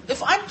Baruch Hu,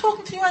 if I'm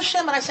talking to you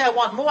Hashem and I say I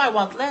want more, I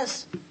want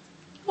less,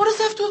 what does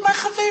that have to do with my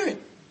chaverim?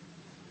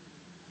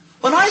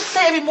 When I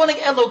say every morning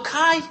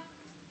Elokai,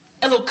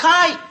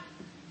 Elokai,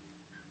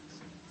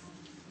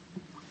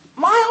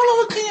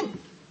 my Elokim.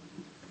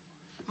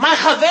 My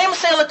Chaveim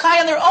say Elokai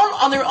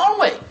on their own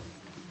way.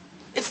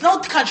 It's no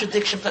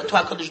contradiction to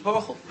HaKadosh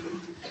Baruch Hu.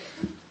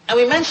 And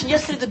we mentioned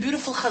yesterday the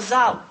beautiful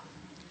Chazal.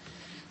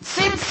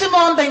 Tzim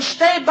Tzimon ben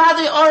Shtei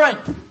Badei Oren.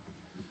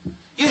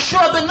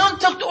 Yeshua ben Nun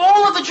took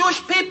all of the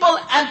Jewish people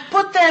and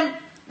put them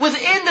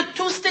within the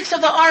 2 sticks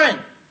of the Oren.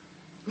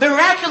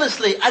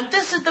 Miraculously. And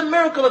this is the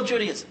miracle of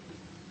Judaism.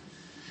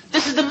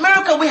 This is the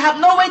miracle. We have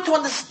no way to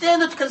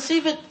understand it, to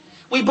conceive it.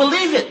 We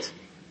believe it.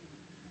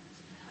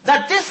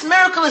 That this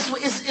miracle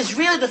is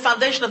really the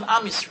foundation of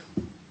Am Yisrael.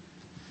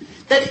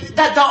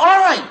 That the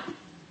Oren,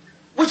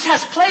 which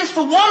has place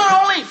for one and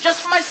only,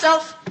 just for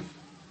myself,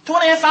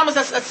 2.5 hours,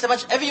 that's how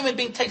much every human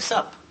being takes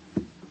up.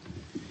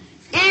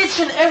 Each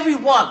and every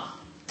one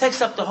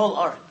takes up the whole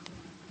Oren.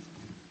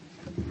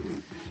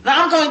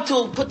 Now I'm going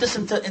to put this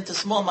into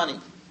small money,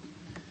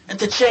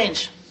 into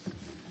change.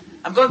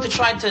 I'm going to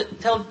try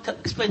to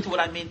explain to what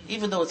I mean,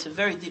 even though it's a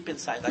very deep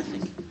insight, I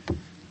think.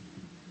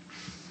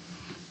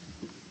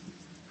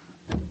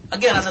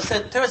 Again, as I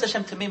said, Teres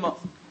Hashem Tamimo,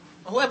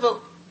 whoever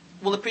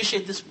will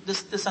appreciate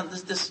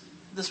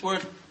this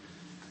word,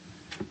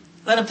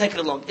 let him take it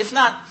along. If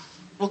not,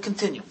 we'll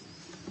continue.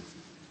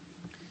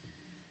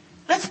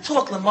 Let's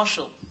talk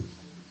Lamashal.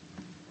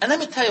 And let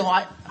me tell you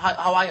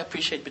how I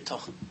appreciate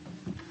B'tochen.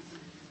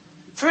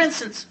 For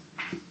instance,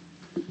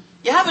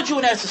 you have a Jew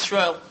in Eretz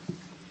Yisrael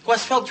who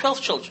has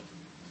 12 children.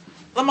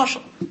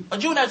 Lamashal. A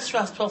Jew in Eretz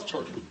Yisrael has 12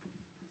 children.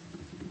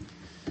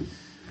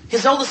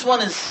 His oldest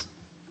one is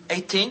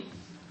 18,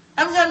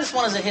 and the youngest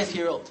one is a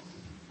half-year-old.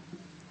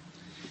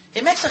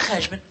 He makes a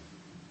cheshbon.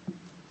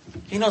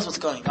 He knows what's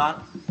going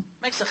on.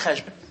 Makes a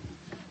cheshbon.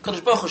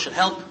 Kadosh Baruch Hu should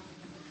help.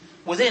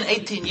 Within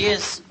 18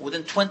 years,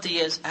 within 20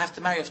 years, I have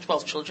to marry off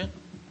 12 children.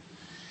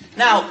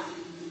 Now,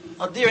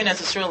 a deer in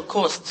Eretz Yisrael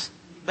costs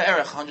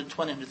be'erach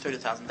 $120,000,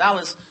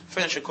 $130,000.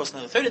 Furniture costs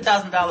another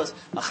 $30,000.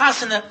 A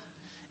chasana.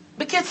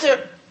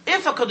 B'kitzer,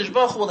 if a Kadosh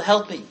Baruch Hu will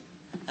help me,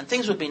 and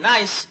things would be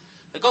nice,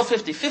 we go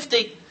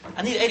 50-50,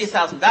 I need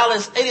 $80,000.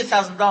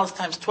 $80,000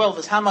 times 12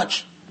 is how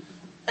much?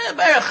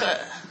 Be'erach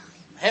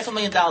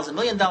 $500,000, $1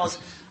 million.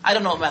 I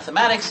don't know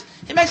mathematics.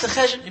 He makes a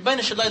cheshbon,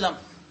 Yibbeinu Shel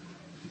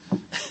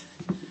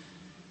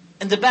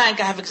in the bank,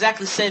 I have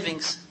exactly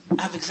savings.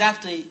 I have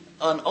exactly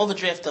an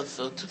overdraft of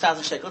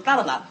 2,000 shekels. Not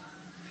a lot.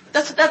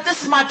 This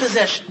is my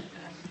possession.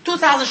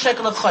 2,000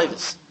 shekels of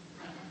chayvus.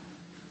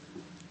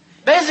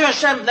 Be'ezer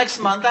Hashem, next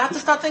month, I have to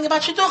start thinking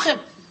about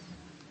shidduchim.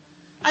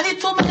 I need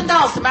 $2 million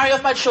to marry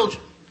off my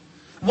children.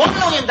 $1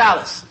 million.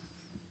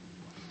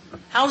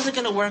 How is it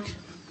going to work?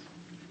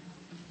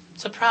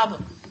 It's a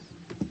problem.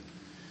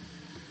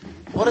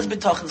 What does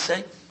B'tochen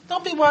say?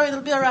 Don't be worried,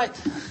 it'll be alright.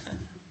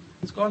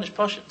 It's Gornish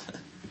Poshet.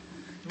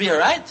 Be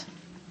alright?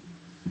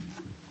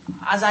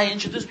 As I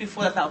introduced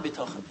before, that's not what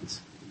B'tochen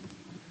means.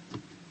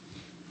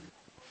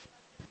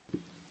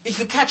 If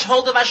you catch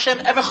hold of Hashem,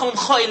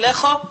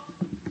 HaKadosh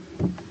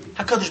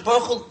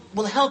Baruch Hu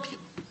will help you.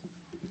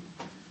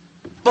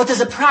 But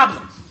there's a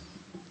problem.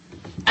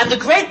 And the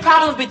great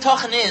problem of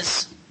B'tochen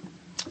is,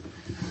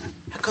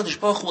 HaKadosh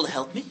Baruch Hu will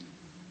help me?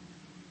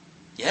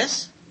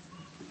 Yes?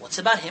 What's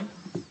about him?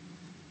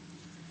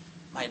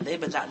 My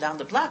neighbor down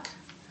the block,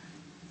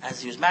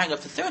 as he was marrying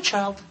off the third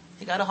child,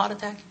 he got a heart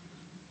attack.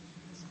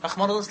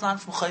 Rachmana litzlan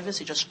from Chayvis,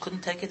 he just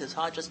couldn't take it, his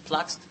heart just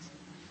platzed.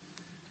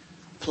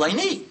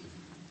 Pliny.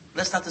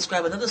 Let's not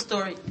describe another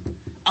story.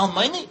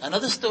 Almaini,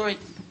 another story.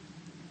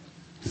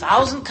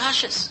 1,000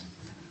 kashas.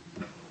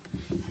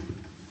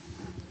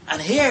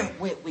 And here,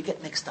 we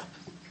get mixed up.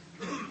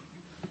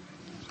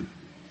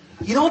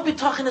 You know what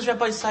B'tochen is,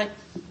 Rabbi Isai?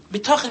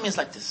 B'tochen means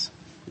like this.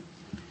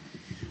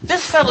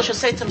 This fellow should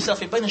say to himself,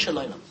 Yibbeinu Shel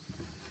Olam.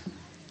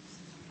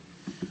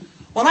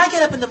 When I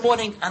get up in the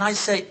morning and I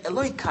say,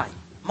 Eloi Kai,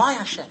 my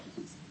Hashem.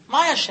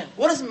 My Hashem.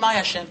 What is my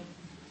Hashem?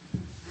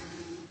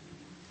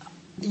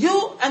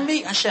 You and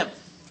me, Hashem.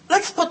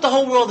 Let's put the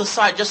whole world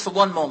aside just for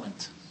one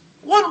moment.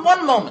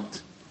 One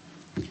moment.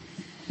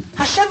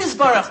 Hashem is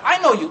Baruch. I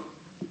know you.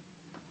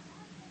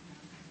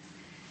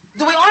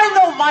 The way I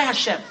know my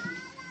Hashem,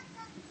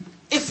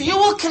 if you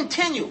will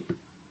continue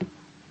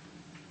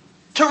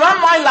to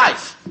run my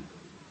life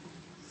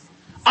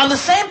on the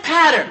same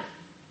pattern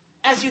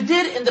as you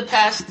did in the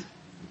past,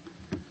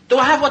 do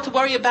I have what to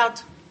worry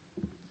about?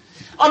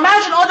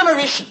 Imagine Adam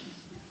Arishan.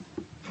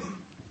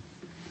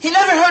 He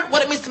never heard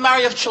what it means to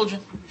marry off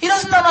children. He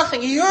doesn't know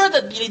nothing. He heard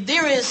that you need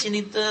diris, you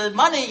need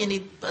money, you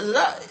need...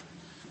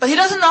 but he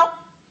doesn't know.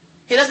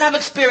 He doesn't have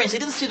experience. He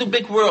didn't see the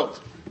big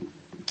world.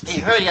 He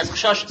heard he has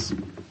chashashas.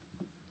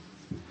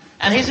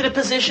 And he's in a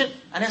position,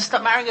 and he'll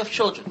start marrying off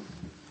children.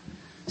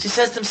 So he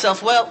says to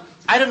himself, well,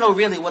 I don't know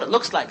really what it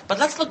looks like, but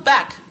let's look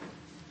back.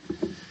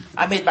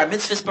 I made bar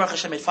mitzvahs, Baruch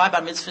Hashem, I made 5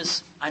 bar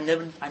mitzvahs. I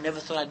never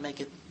thought I'd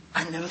make it.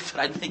 I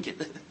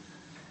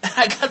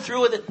got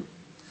through with it.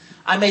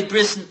 I made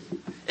brisen.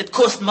 It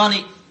cost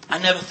money. I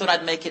never thought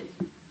I'd make it.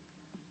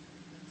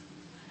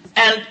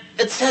 And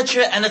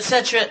etc. and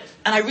etc.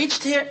 And I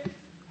reached here.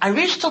 I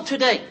reached till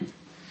today.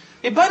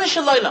 Yibbeinu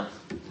Shel Olam.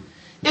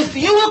 If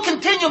you will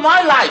continue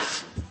my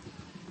life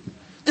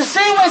the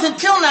same way as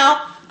until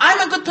now, I'm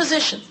in a good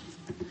position.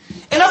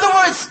 In other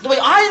words, the way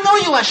I know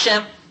you,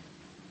 Hashem,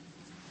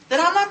 then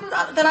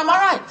I'm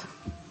alright.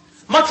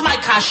 What's my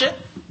kasha?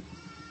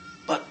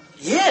 But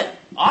yeah,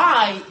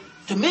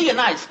 to me you're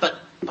nice, but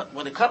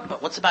when it comes,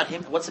 but what's about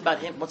him? What's about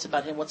him? What's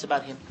about him? What's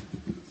about him?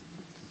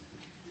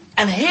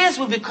 And here's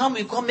where we become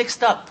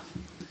mixed up.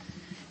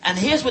 And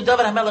here's what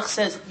David HaMelech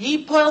says,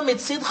 Yipol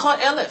mitzidcha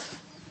elef,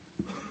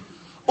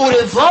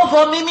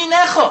 urevovo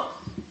miminecho,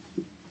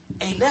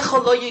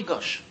 eilecho lo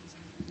yigosh.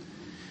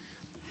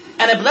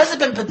 And Eliezer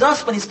ben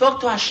Pedas, when he spoke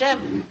to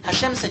Hashem,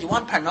 Hashem said, you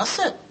want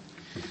parnasa?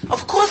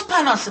 Of course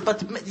parnasa,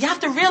 but you have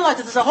to realize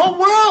that there's a whole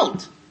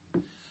world.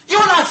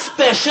 You're not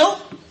special.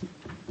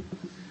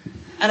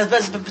 And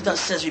Eliezer ben Pedas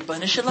says,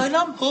 Yibbeinu Shel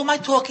Olam, who am I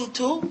talking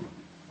to?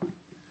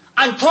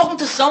 I'm talking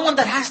to someone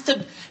that has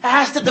to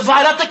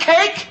divide up the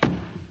cake.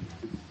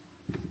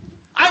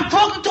 I'm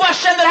talking to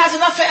Hashem that has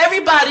enough for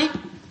everybody.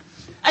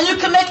 And you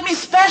can make me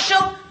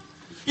special.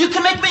 You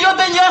can make me your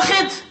Ben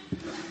Yochid.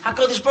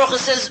 HaKadosh Baruch Hu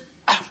says,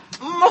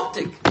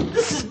 Motik,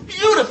 this is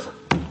beautiful.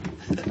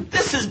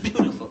 This is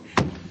beautiful.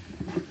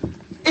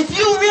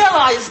 you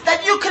realize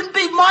that you can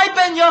be my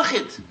Ben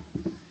Yochid.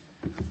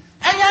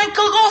 And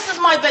Yankel also is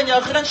my Ben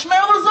Yochid, and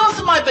Shmerel is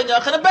also my Ben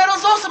Yochid, and Berel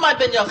is also my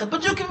Ben Yochid.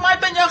 But you can be my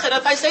Ben Yochid.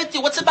 If I say to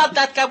you, what's about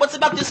that guy? What's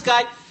about this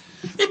guy?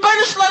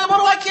 Rebbeinu Shalom, what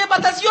do I care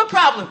about? That's your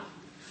problem.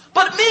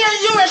 But me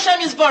and you,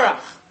 Hashem Yisbarach.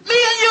 Me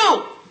and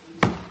you.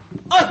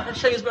 Oh,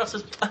 Hashem Yisbarach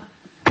says,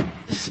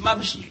 this is my,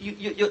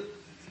 you,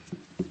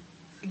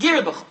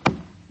 Giribach.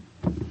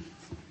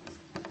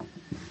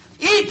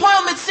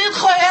 Yipoel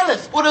mitzidcho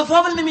elef,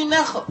 urevovel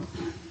miminecho.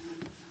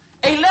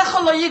 Eilecha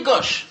lo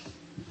yigosh.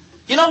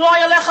 You know why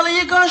Eilecha lo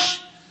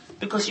yigosh?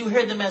 Because you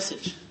heard the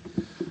message.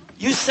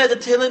 You said the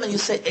Tehillim and you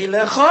say,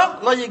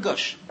 Eilecha lo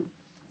yigosh.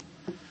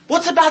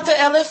 What's about the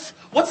elef?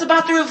 What's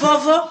about the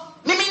revova?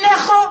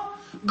 Miminecho,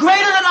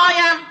 greater than I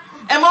am,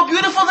 and more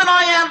beautiful than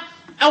I am,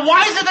 and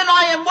wiser than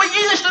I am, more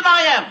Yiddish than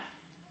I am.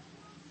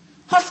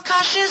 Has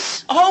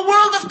kashis, a whole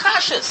world of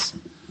kashis.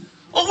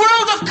 A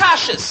world of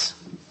kashis.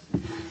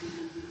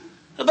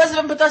 The Beis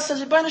B'Patas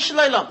says, Rebbeinu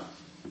Shalom,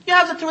 you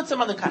have the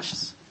terutzim on the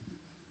kashis.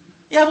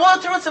 You have all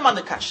the terutzim on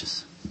the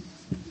kashis.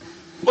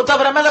 But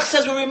David HaMelech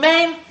says we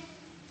remain,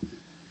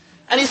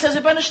 and he says,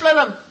 Rebbeinu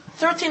Shalom,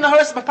 13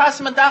 Naharis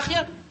B'Pasim and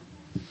Dachya.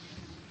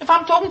 If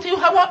I'm talking to you,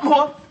 I want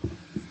more.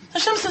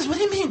 Hashem says, what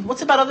do you mean?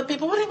 What's about other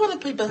people? What do you want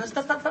other people? That's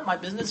not my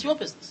business, it's your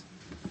business.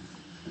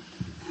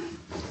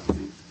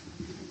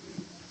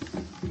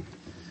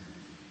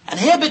 And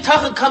here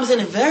B'tachon comes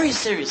in very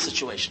serious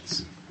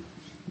situations.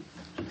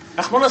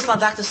 Rachmana litzlan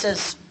doctor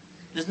says,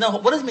 there's no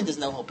hope. What does it mean there's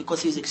no hope?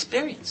 Because he's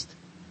experienced.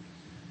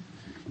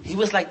 He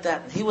was like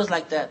that, and he was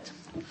like that.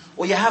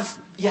 Or you have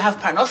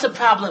parnasa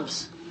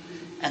problems,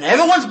 and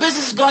everyone's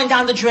business is going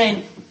down the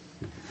drain.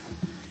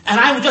 And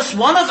I'm just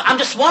one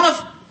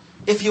of,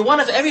 if you're one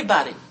of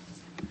everybody,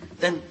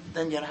 then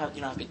you don't have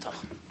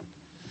B'tachon.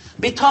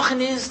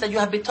 B'tachon is that you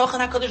have B'tachon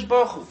HaKadosh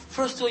Baruch Hu.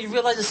 First of all, you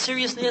realize the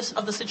seriousness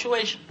of the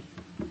situation.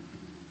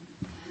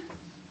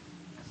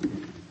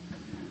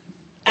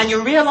 And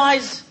you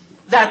realize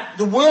that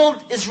the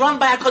world is run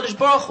by HaKadosh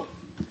Baruch Hu.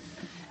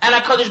 And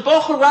HaKadosh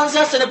Baruch Hu runs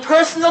us on a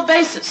personal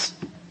basis.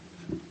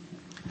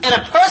 In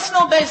a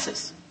personal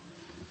basis.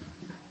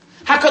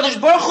 HaKadosh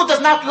Baruch Hu does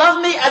not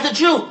love me as a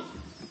Jew.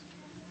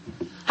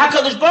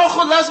 HaKadosh Baruch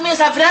Hu loves me as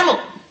Avremel.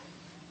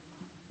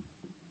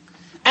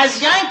 As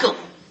Yankel.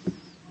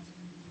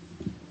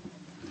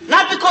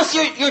 Not because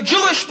you're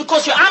Jewish,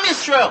 because you're Am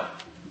Yisrael.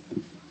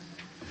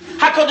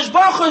 HaKadosh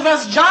Baruch Hu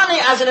loves Johnny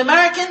as an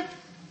American.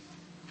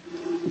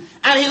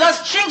 And he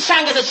loves Ching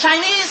Chang as a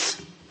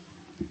Chinese.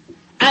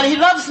 And he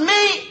loves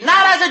me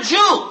not as a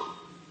Jew.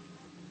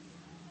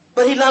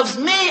 But he loves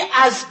me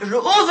as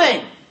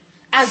Reuven,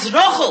 as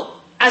Rochel,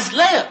 as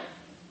Leah.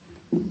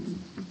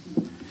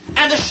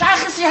 And the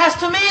shaychus he has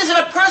to me is on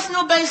a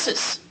personal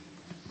basis.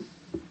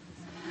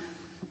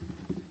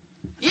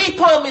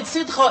 Yipol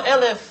mitzidcho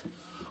elef,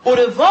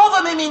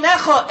 urevova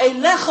miminecho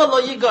eilecha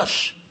lo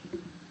yigosh.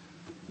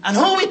 And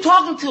who are we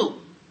talking to?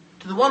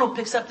 To the one who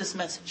picks up this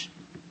message.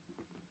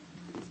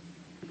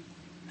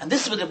 And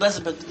this is what the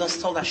Blessed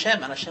B'Patas told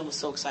Hashem, and Hashem was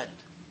so excited.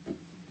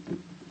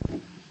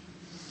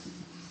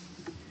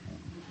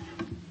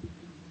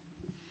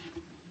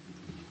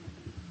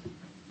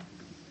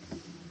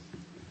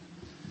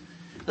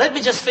 Let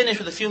me just finish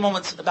with a few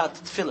moments about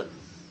tefillah.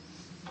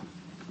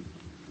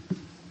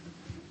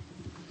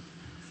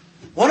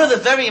 One of the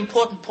very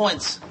important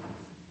points,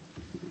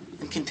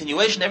 in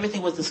continuation,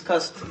 everything was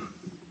discussed,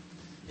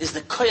 is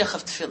the koyach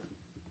of tefillah.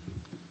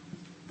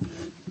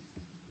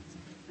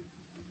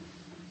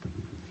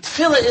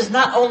 Tefillah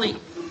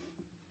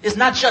is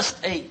not just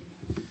a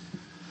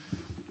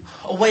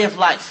way of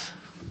life.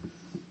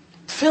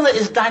 Tefillah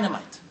is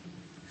dynamite.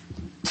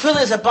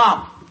 Tefillah is a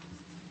bomb.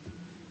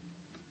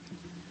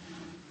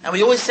 And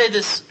we always say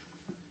this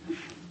in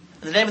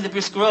the name of the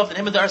Bris Grove, in the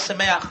name of the Ar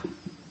Sameach.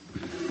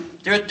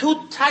 There are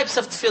two types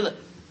of tefillah.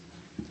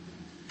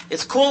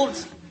 It's called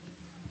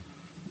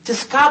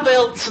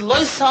Tiskabel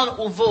Tzloisan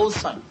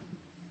Uvosan.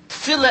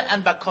 Tefillah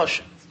and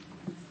Bakosha.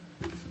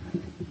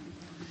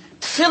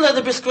 Tefillah,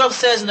 the Bris Grove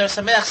says, and the Ar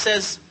Sameach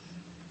says,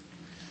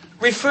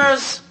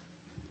 refers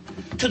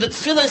to the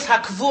tefillahs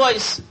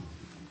hakvuos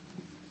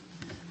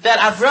that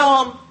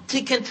Avraham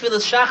tikkun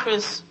tefillas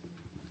Shachris,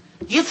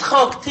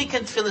 Yitzchok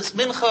tikkun tefillas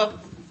Mincha,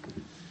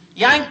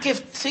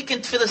 Yankiv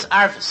tikkun tefillas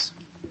Arvis.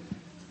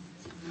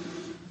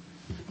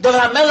 David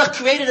HaMelech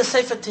created a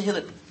Sefer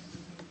Tehillim.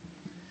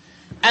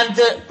 And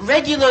the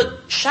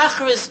regular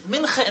Shacharis,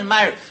 Mincha, and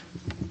Ma'ariv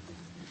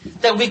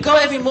that we go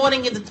every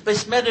morning in the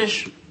Beis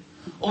Medrash,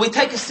 or we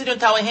take a siddur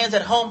into our hands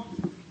at home,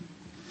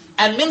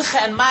 and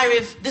Mincha and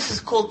Ma'ariv, this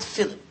is called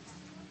Tefillah.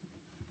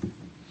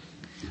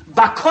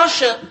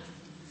 Bakosha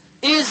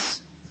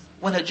is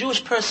when a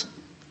Jewish person,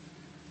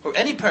 or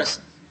any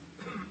person,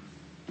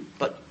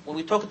 but when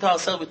we talk to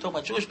ourselves, we talk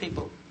about Jewish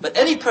people, but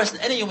any person,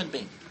 any human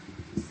being,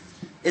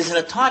 is in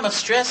a time of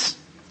stress,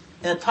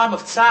 in a time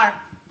of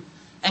tsar,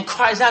 and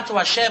cries out to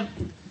Hashem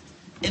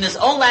in his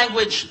own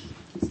language,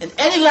 in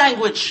any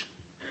language,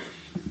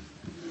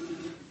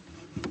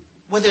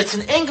 whether it's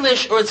in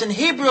English, or it's in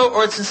Hebrew,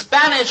 or it's in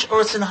Spanish, or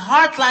it's in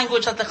heart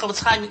language that the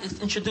Chofetz Chaim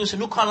introduced, a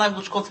new kind of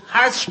language called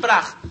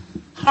Herzsprach,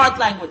 heart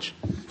language.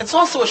 It's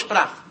also a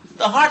sprach.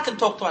 The heart can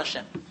talk to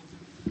Hashem.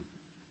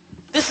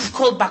 This is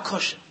called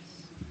Bakosha.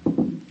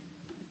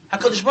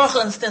 HaKadosh Baruch Hu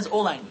understands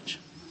all language.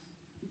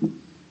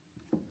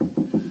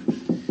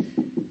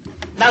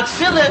 Now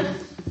Tefillah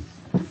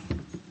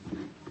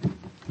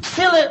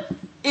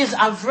is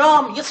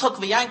Avram, Yitzchak,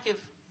 v'Yankiv.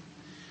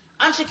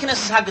 Anshe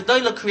Knesset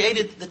HaGedolah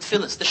created the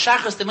Tefillas, the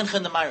Shachas, the Mincha,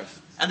 and the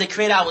Ma'ariv. And they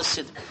create our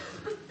Siddur.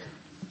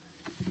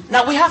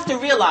 Now we have to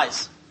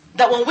realize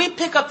that when we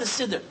pick up the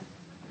Siddur,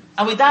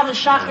 and we daven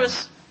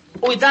Shachris,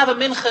 or we daven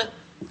Mincha,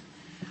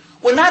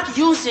 we're not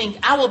using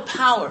our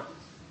power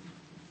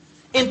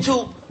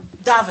into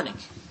davening.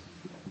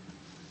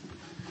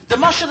 The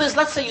mashal is,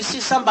 let's say you see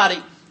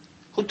somebody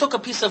who took a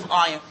piece of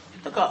iron,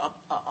 took a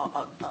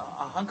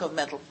hunk of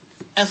metal,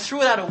 and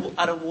threw it at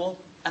a wall,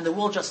 and the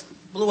wall just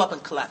blew up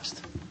and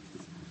collapsed.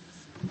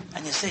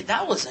 And you say,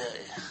 that was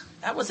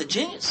a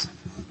genius.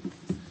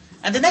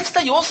 And the next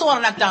day you also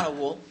want to knock down a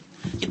wall.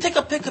 You pick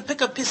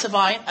a piece of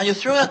iron, and you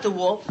throw it at the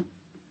wall,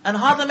 and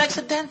hardly makes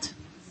a dent.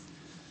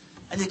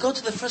 And you go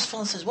to the first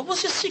fellow and says, what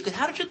was your secret?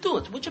 How did you do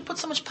it? Where'd you put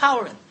so much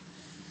power in?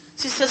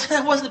 So he says,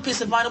 that wasn't a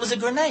piece of iron, it was a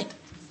grenade.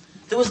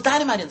 There was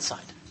dynamite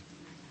inside.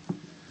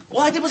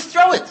 All I did was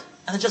throw it,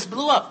 and it just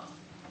blew up.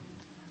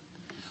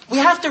 We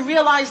have to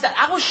realize that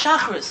our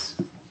Shachris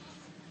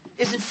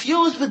is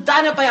infused with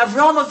dynamite by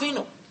Avraham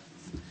Avinu.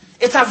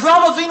 It's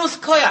Avraham Avinu's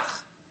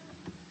koyach.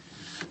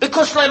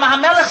 Because Shlomo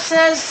HaMelech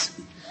says,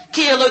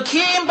 Ki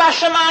Elokim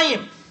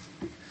b'shamayim,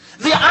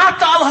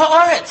 v'ata al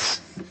ha'oretz.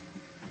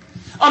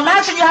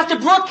 Imagine you have to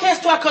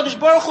broadcast to HaKadosh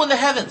Baruch Hu in the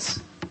heavens.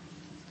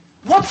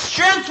 What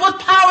strength, what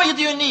power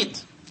do you need?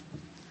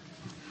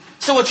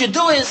 So what you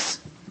do is,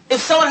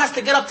 if someone has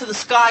to get up to the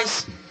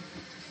skies,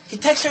 he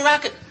takes a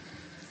rocket.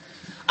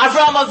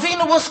 Avraham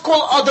Avinu was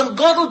called Adam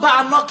Gadol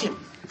Ba'amokim.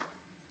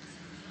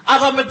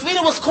 Avraham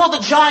Avinu was called a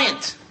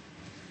giant.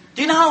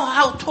 Do you know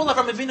how tall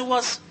Avraham Avinu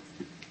was?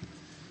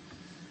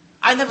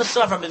 I never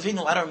saw Avraham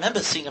Avinu. I don't remember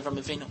seeing Avraham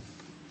Avinu.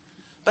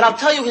 But I'll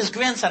tell you his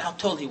grandson how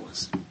tall he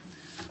was.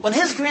 When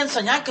his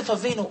grandson Yaakov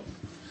Avinu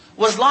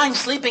was lying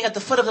sleeping at the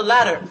foot of the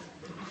ladder,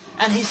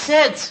 and he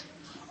said,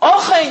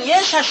 "Ochen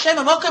yesh Hashem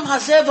amokim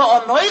hazeh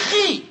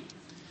va'anoichi,"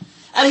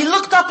 and he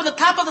looked up at the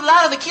top of the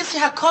ladder, the Kisei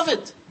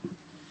HaKoved,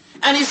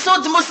 and he saw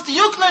the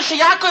Mustiyukna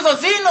Yaakov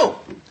Avinu.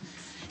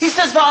 He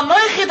says,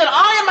 "Va'anoichi, that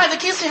I am by the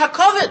Kisei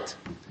HaKoved,"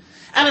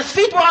 and his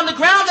feet were on the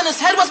ground, and his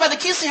head was by the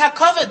Kisei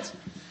HaKoved,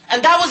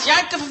 and that was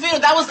Yaakov Avinu.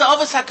 That was the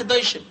Avos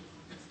HaKadoshim.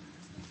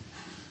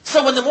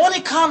 So when the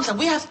morning comes and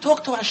we have to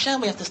talk to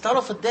Hashem, we have to start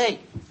off a day,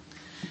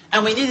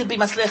 and we need to be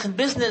matzliach in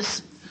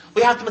business,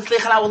 we have to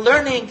matzliach in our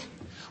learning,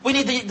 we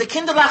need the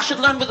kinderlach should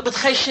learn with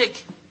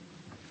cheshik,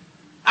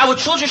 our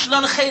children should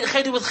learn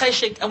cheder with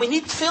cheshik, and we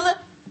need tefillah.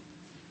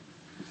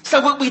 So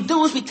what we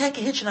do is we take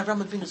a hitch in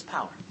Avraham Avinu's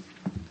power.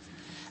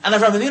 And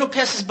Avraham Avinu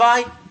passes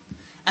by,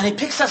 and he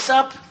picks us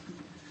up,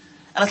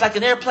 and it's like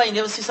an airplane. You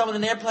ever see someone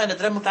in an airplane?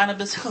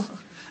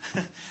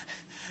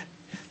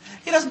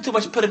 He doesn't too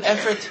much put in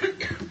effort.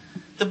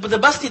 The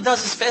best he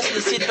does is fasten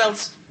the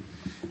seatbelts.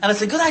 And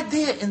it's a good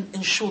idea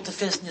in shul to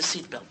fasten your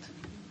seatbelt.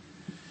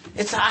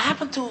 It's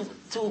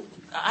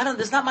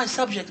not my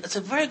subject. It's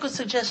a very good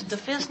suggestion to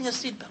fasten your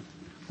seatbelt.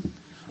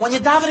 When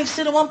you're davening,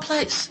 sit in one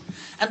place.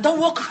 And don't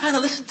walk around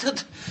and listen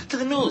to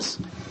the news.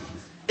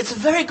 It's a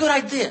very good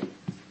idea.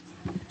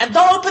 And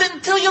don't open it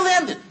until you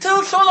land it, till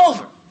it's all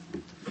over.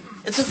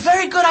 It's a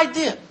very good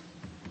idea.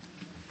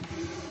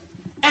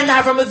 And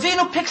Avraham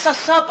Avinu picks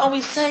us up and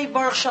we say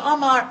Baruch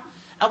Sha'amar,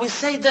 and we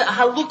say the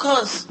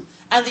Halukas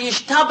and the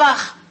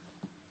Yishtabach,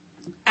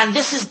 and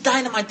this is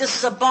dynamite, this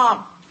is a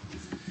bomb.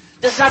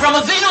 This is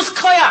Avraham Avinu's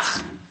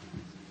koyach.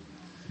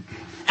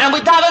 And we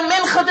daven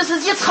Mincha, this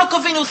is Yitzchak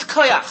Avinu's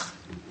koyach.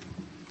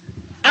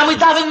 And we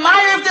daven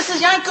Ma'ariv, this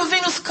is Yaakov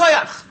Avinu's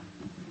koyach.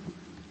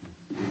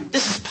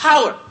 This is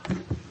power.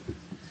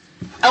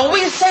 And when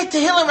we say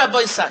Tehillim,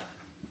 Rabbi Isai,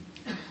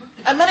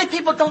 and many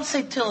people don't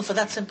say Tehillim for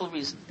that simple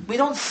reason. We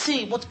don't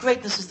see what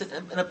greatness is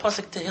in a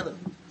pasuk Tehillim.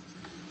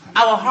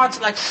 Our hearts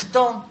are like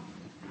stone.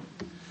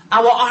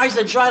 Our eyes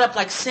are dried up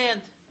like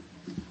sand.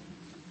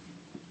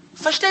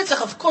 Versteht sich,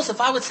 of course, if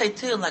I would say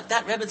Tehillim like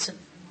that, Rebbetzin,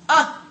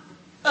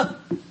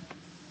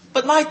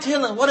 but my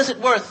Tehillim, what is it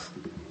worth?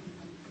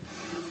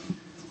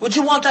 Would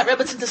you want that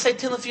Rebbetzin to say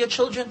Tehillim for your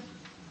children?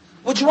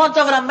 Would you want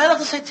David HaMelech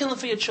to say Tehillim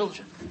for your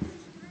children?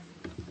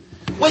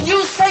 When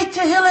you say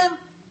Tehillim,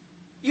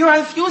 you are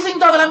infusing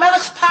David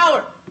HaMelech's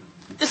power.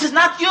 This is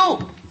not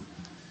you.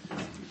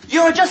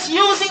 You are just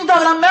using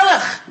David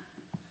HaMelech.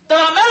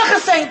 David HaMelech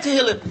is saying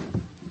Tehillim.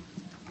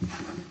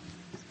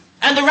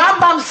 And the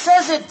Rambam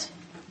says it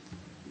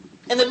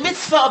in the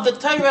mitzvah of the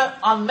Torah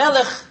on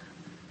Melech.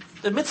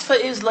 The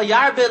mitzvah is La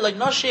Yarbe, La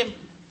Noshim,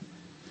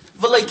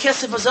 V'lai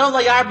Kesef V'zon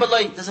La Yarbe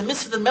Loi. There's a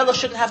mitzvah that Melech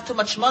shouldn't have too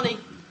much money.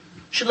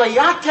 Shel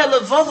Yatel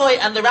Levovoi,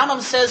 and the Rambam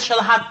says, Shel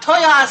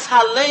HaToyas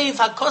HaLeiv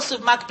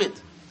HaKosev Makbid.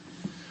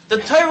 The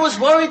Torah was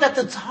worried that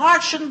the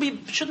heart shouldn't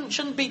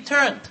be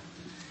turned.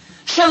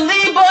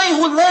 Shaliboy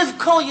who live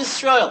Kol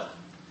Yisrael.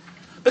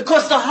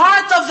 Because the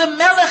heart of the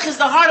Melech is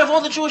the heart of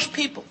all the Jewish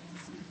people.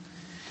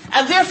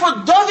 And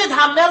therefore David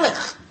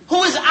HaMelech,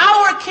 who is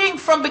our king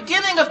from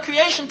beginning of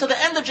creation to the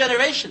end of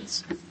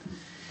generations,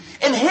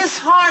 in his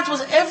heart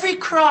was every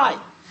cry,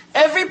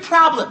 every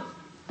problem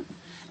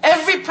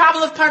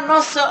of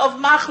Parnasa, of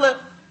Machle,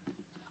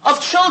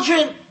 of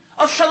children,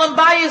 of Shalom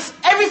Bayis,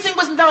 everything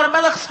was in David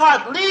HaMelech's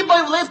heart.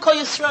 Liboy v'lev kol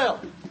Yisrael.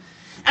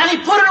 And he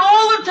put it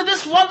all into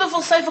this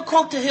wonderful sefer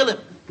called Tehillim.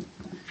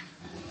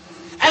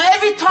 And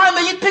every time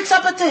that he picks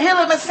up a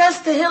Tehillim and says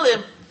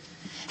Tehillim,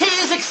 he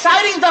is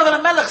exciting David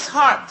HaMelech's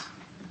heart.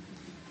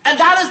 And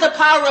that is the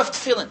power of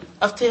Tefillin,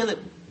 of Tehillim.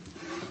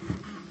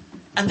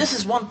 And this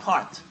is one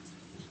part.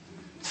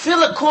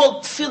 Tefillah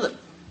called Tefillah.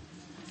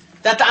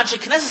 That the Anshe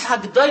Knesset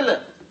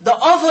HaGedolah, the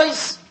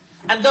Avos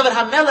and David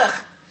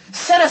HaMelech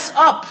set us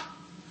up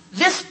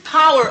this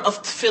power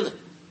of Tefillah.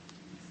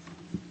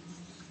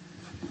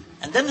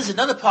 And then there's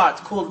another part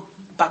called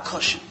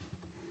Bakosha.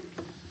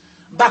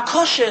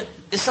 Bakosha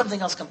is something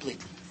else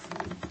completely.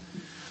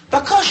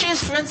 Bakosha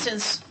is, for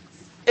instance,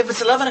 if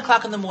it's 11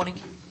 o'clock in the morning,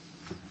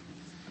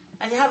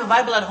 and you have a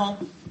Bible at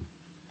home,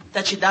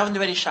 that you davened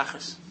already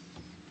Shachris,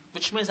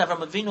 which means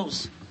Avraham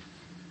Avinu's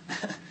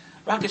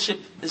rocket ship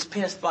is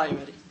passed by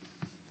already.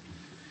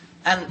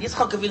 And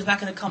Yitzchak Avinu is not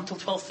going to come till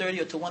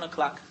 12:30 or till 1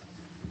 o'clock.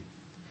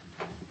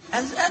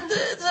 And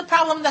there's a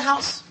problem in the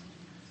house.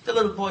 The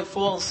little boy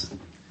falls,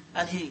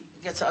 and he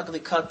gets an ugly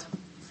cut.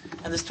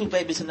 And there's 2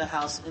 babies in the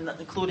house,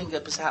 including a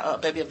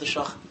baby of the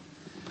Shach.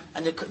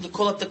 And you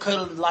call up the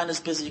Kotel, the line is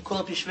busy. You call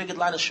up your Shvigid, the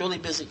line is surely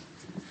busy.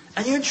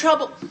 And you're in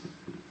trouble.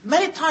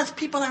 Many times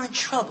people are in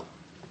trouble.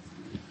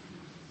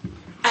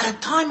 At a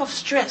time of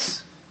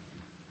stress,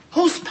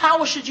 whose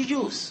power should you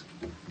use?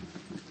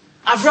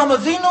 Avraham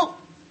Avinu?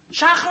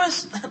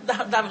 Shachris?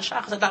 Daven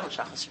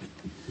Shachris.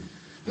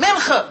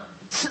 Mincha.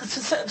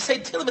 Say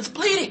Tillim, it's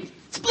bleeding.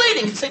 It's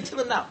bleeding. Say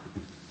Tillim now.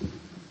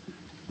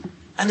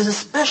 And there's a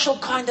special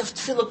kind of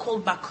tefillah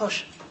called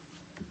Bakosha.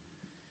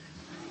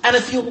 And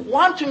if you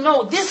want to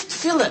know this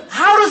tefillah,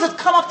 how does it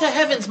come up to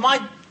heavens, my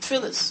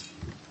tefillahs?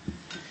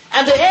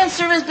 And the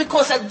answer is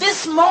because at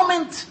this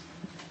moment,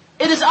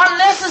 it is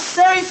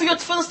unnecessary for your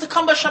tefillahs to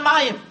come by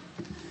Shamayim.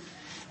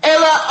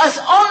 Ela as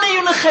only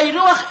unechei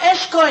ruach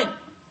eshkoin.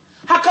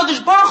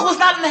 HaKadosh Baruch Hu is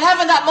not in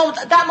heaven that moment.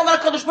 At that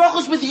moment, HaKadosh Baruch Hu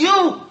is with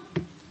you.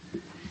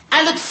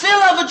 And the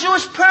tefillah of a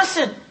Jewish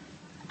person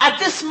at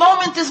this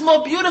moment is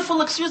more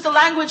beautiful, excuse the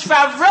language, for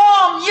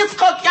Avraham,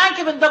 Yitzchak,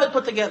 Yaakov, and David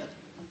put together.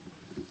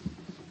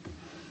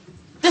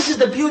 This is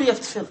the beauty of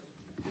tefillah,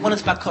 when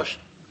it's Bakosha.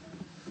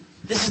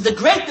 This is the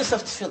greatness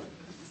of tefillah.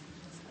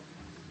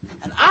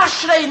 And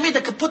Ashrei me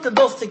that could put them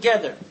both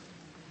together.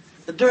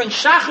 That during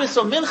Shachris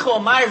or Mincha or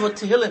Ma'ariv or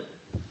Tehillim,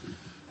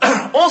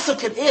 also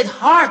can add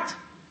heart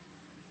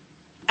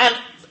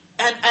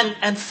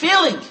and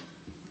feeling.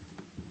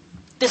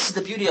 This is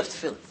the beauty of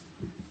tefillah.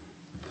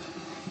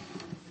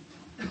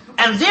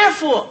 And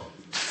therefore,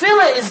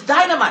 tefillah is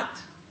dynamite.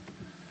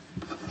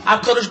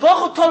 HaKadosh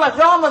Baruch Hu told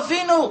Avraham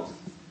Avinu,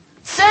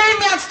 "Tzei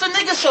mi'atzto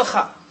nigas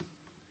shelcha."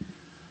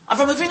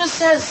 Avraham Avinu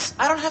says,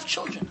 "I don't have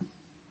children."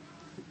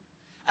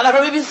 And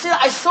Avraham Avinu said,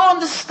 "I saw in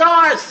the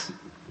stars.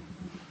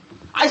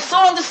 I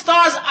saw in the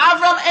stars,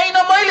 Avram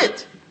eino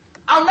moilid.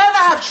 I'll never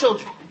have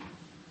children."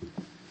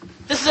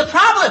 This is a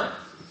problem.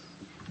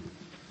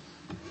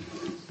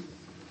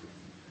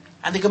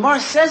 And the Gemara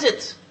says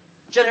it.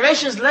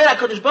 Generations later,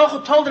 HaKadosh Baruch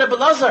Hu told Rebbe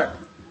Lazar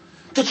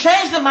to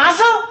change the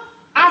mazel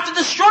after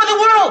destroy the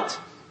world.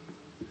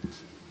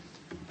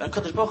 But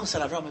HaKadosh Baruch Hu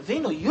said, Avraham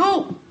Avinu,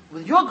 you,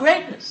 with your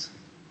greatness,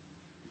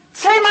 the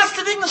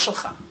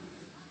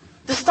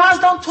stars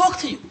don't talk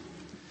to you.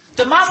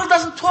 The mazel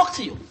doesn't talk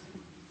to you.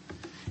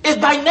 If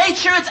by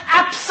nature it's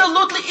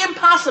absolutely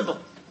impossible,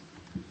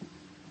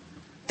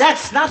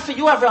 that's not for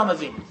you, Avraham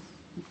Avinu.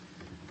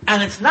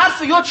 And it's not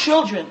for your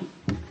children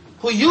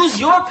who use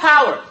your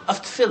power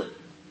of tefillah.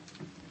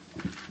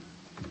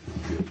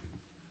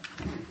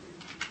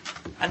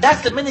 And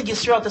that's the minig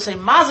Yisrael to say,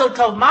 Mazel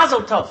Tov,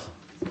 Mazel Tov.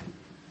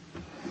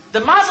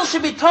 The Mazel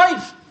should be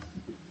Tov.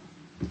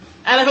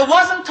 And if it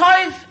wasn't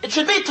Tov, it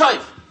should be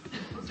Tov.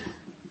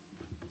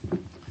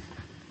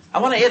 I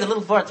want to add a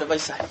little word to what I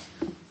say.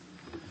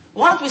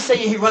 Why don't we say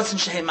Yehi Ratzon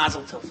Shehei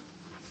Mazel Tov?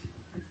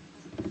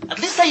 At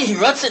least say Yehi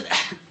Ratzon.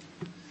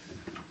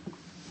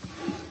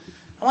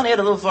 I want to add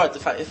a little word,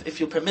 if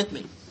you permit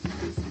me.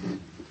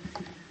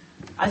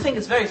 I think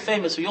it's very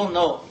famous. We all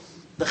know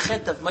the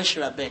chet of Moshe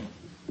Rabbeinu.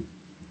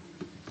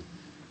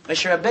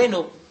 Moshe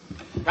Rabbeinu,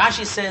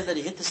 Rashi says that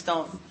he hit the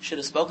stone, should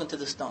have spoken to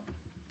the stone.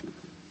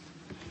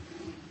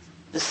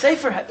 The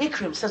Sefer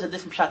HaIkrim says a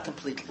different shot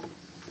completely.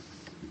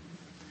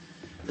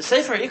 The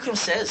Sefer HaIkrim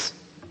says,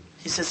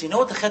 he says, you know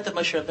what the chet of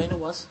Moshe Rabbeinu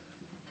was?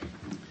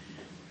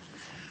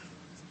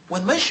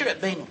 When Moshe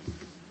Rabbeinu,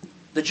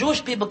 the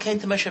Jewish people came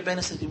to Moshe Rabbeinu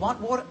and said, we want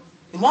water.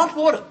 We want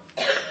water.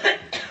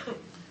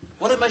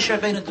 What did Moshe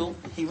Rabbeinu do?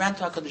 He ran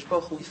to HaKadosh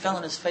Baruch Hu, he fell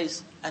on his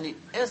face, and he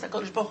asked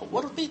HaKadosh Baruch Hu,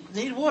 what will be?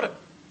 They need water.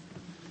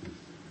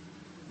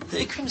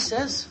 The Ikrim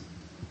says,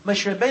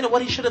 Moshe Rabbeinu,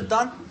 what he should have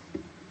done?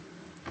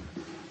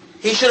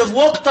 He should have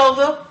walked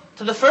over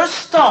to the first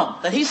stone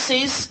that he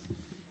sees,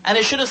 and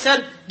he should have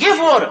said, give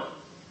water.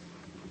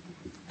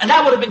 And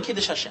that would have been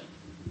Kiddush Hashem.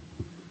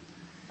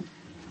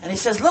 And he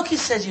says, look, he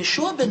says,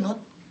 Yeshua ben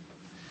Nun,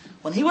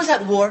 when he was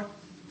at war,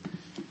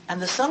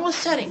 and the sun was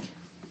setting,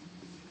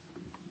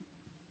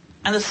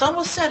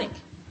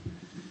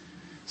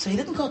 so he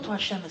didn't go to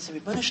Hashem and say,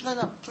 Ribono Shel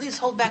Olam, please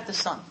hold back the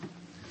sun.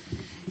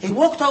 He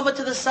walked over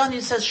to the sun,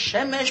 he says,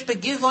 Shemesh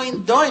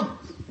begivoin doim.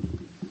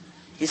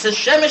 He says,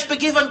 Shemesh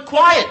begivoin,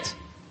 quiet.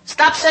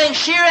 Stop saying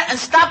Shira and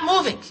stop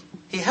moving.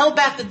 He held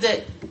back the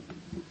day.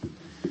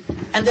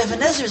 And the Even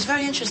HaEzer is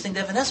very interesting.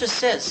 The Even HaEzer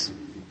says,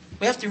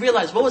 we have to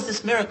realize, what was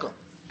this miracle?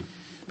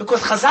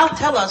 Because Chazal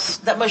tell us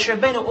that Moshe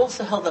Rabbeinu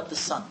also held up the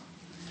sun.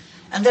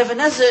 And the Even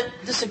HaEzer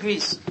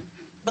disagrees.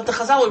 But the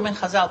Chazal will remain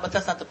Chazal, but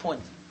that's not the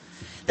point.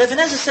 The Even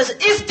HaEzer says,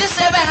 if this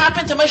ever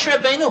happened to Moshe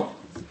Rabbeinu,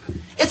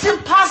 it's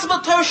impossible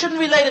Torah shouldn't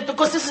relate it,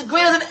 because this is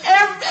greater than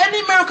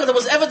any miracle that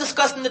was ever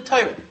discussed in the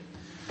Torah.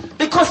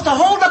 Because to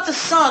hold up the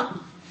sun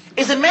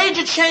is a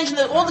major change in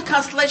all the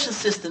constellation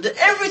system. That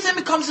everything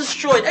becomes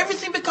destroyed.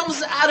 Everything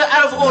becomes out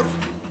of order.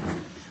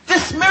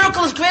 This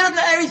miracle is greater than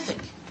everything.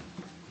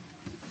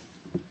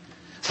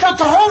 So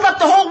to hold up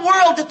the whole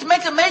world, to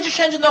make a major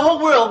change in the whole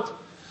world,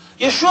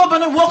 Yeshua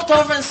ben Nun walked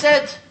over and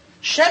said,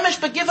 Shemesh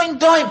begivoin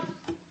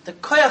doim, the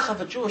koyach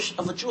of a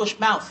Jewish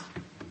mouth.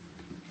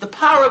 The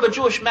power of a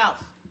Jewish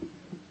mouth.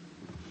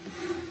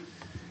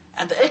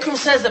 And the Ikrim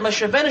says that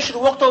Moshe Rabbeinu should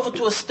have walked over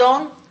to a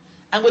stone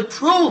and would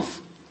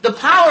prove the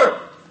power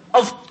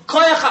of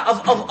koyach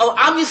of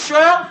Am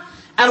Yisrael,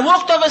 and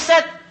walked over and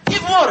said,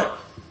 give water.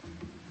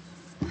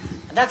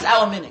 And that's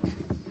our minig.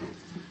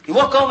 You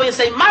walk over and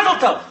say, Mazel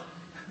Tov.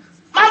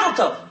 Mazel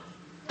Tov.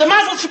 The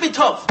Mazel should be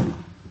Tov.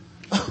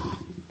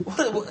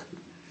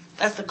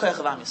 That's the koyach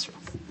of Am Yisrael.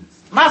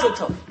 Mazel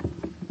Tov.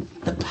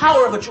 The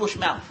power of a Jewish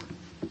mouth.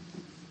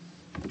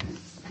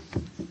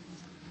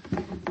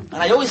 And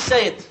I always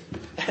say it,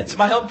 it's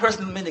my own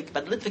personal minig,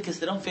 but Litvikus,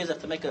 they don't feel they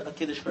have to make a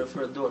kiddush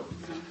for a daughter.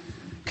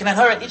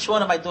 K'nanhara, each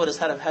one of my daughters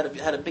had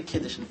a big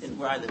kiddush in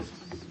where I live.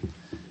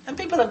 And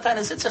people have time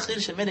to say, it's a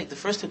kiddush and minig. The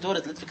first two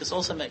daughters, Litvikus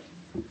also make.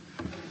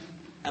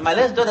 And my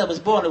last daughter that was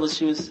born,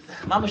 she was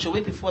mamash a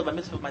week before the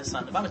mitzvah of my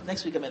son. Mamash,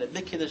 next week I made a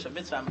big kiddush, a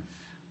mitzvah.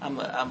 I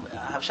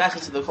have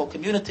shaykhs to the whole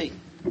community.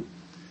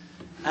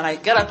 And I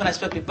get up and I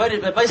spoke to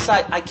by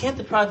side, I can't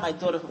deprive my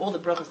daughter of all the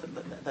brachas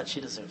that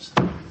she deserves.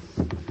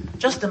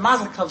 Just the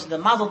mazel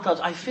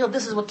tovs, I feel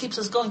this is what keeps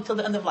us going till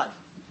the end of life.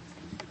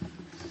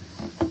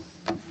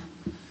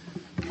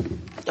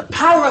 The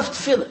power of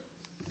tefillah.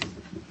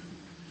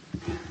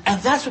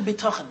 And that's what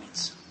bitochen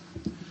means.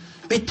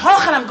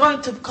 Bitochen, I'm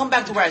going to come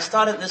back to where I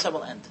started, and this I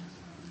will end.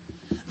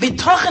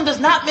 Bitochen does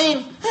not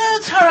mean,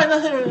 it's alright.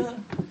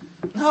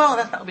 No,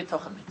 that's not what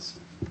bitochen means.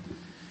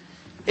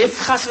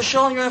 If chas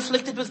v'sholem you're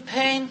afflicted with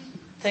pain,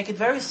 take it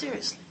very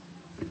seriously.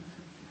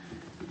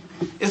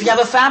 If you have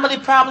a family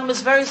problem,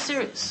 it's very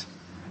serious.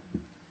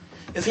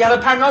 If you have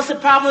a parnasa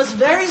problem, it's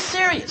very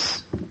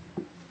serious.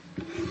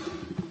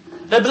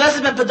 The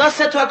blessed Ben Padas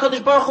said to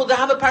HaKadosh Baruch Hu, they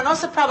have a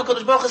parnasa problem.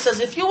 HaKadosh Baruch Hu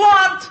says, if you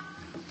want,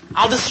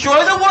 I'll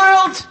destroy the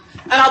world,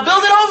 and I'll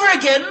build it over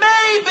again.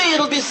 Maybe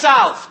it'll be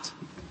solved.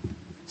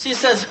 So he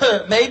says,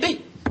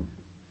 maybe.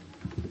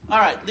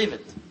 Alright, leave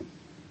it.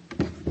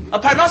 A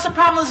parnasa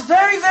problem is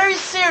very, very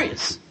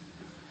serious.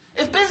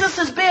 If business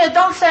is bad,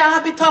 don't say,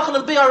 I'll be talking,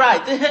 it'll be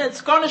alright.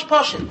 It's garnish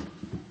poshit.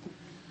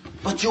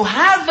 But you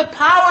have the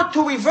power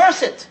to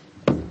reverse it.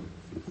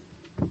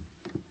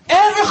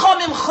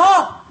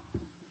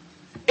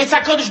 It's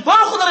HaKadosh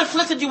Baruch Hu that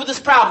afflicted you with this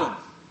problem.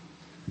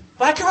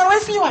 But I can run away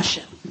from you,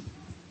 Hashem.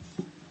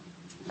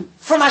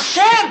 From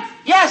Hashem,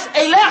 yes,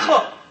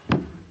 Eilecho,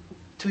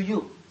 to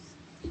you.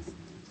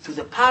 Through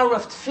the power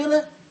of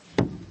tefillah,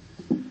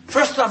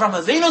 first to Avraham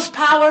Avinu's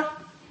power,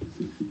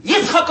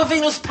 Yitzchak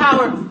Avinu's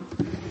power,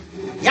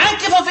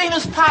 Yankov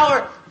Avinu's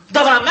power,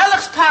 David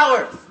HaMelech's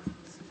power,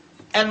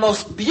 and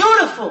most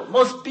beautiful,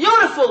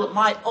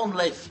 my own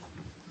life,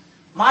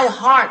 my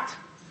heart,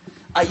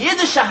 a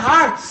Yiddish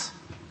heart.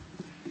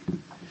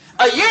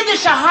 A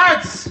Yiddish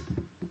heart,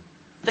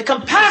 the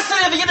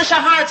capacity of a Yiddish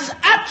heart is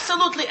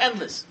absolutely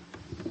endless.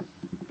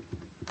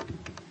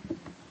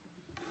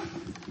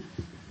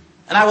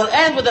 And I will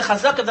end with the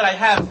chazakah that I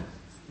have,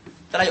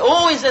 that I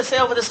always say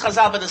over this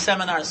chazal by the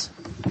seminars.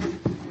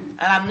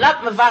 And I'm not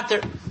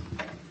mevater.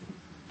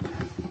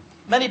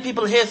 Many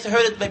people here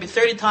heard it maybe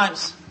 30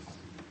 times.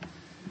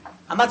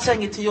 I'm not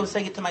saying it to you, I'm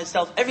saying it to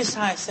myself. Every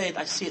time I say it,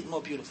 I see it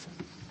more beautiful.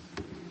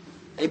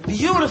 A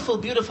beautiful,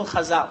 beautiful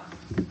chazal.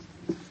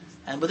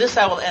 And with this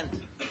I will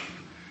end.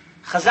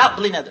 Chazal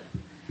bli neder.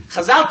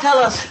 Chazal tell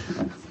us,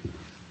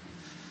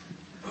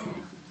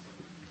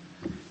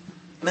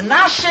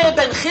 Menashe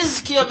ben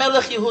Chizkiya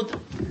melech Yehuda.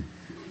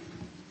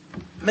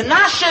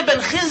 Menashe ben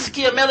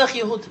Chizkiya melech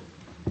Yehuda.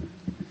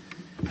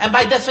 And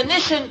by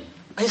definition,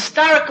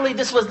 historically,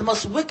 this was the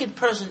most wicked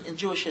person in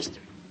Jewish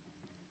history.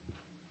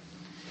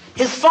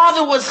 His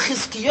father was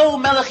Chizkiyahu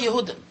melech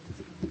Yehuda.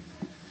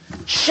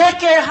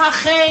 Sheker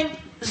hachein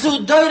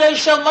zu doirei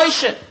shel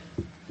Moshe.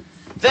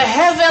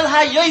 Vehevel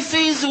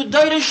hayofi zu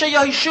doirish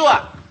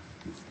Yehoshua.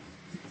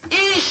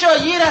 Isha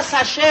yiras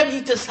Hashem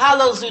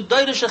hitishalal zu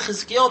doirish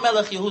Chizkiyahu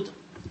melech Yehuda.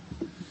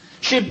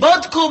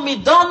 Shibodku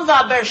midon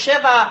va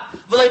Beersheva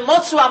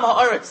v'leimotzu am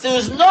ha'aretz. There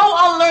was no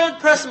unlearned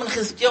person in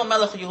Chizkiyahu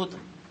melech Yehuda.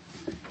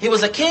 He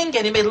was a king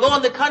and he made law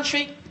in the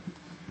country,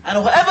 and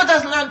whoever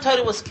doesn't learn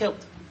Torah was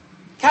killed.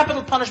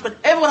 Capital punishment.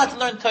 Everyone had to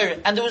learn Torah,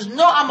 and there was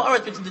no am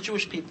ha'aretz between the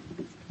Jewish people.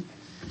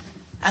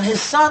 And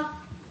his son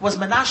was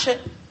Menashe,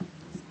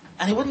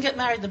 and he wouldn't get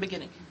married in the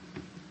beginning.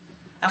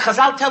 And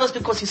Chazal tell us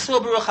because he saw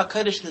Baruch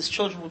HaKodesh that his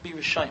children would be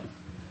Rishayim.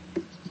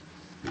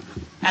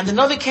 And the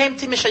Navi came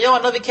to him, Mishayahu,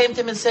 and the Navi came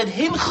to him and said,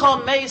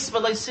 Himcha meis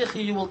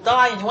v'loisichi, you will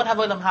die and you won't have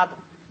Olam Haba.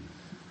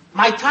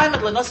 My time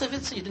at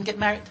Lenosevitz, you didn't get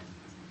married.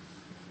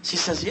 She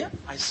says, yeah,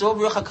 I saw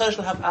Baruch HaKodesh,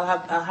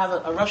 I'll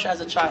have a Russia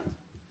as a child.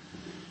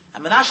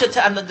 And Menashe,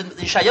 and the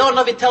Mishayahu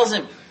Navi tells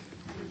him,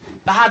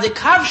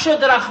 B'hadikavshe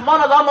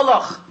derachman al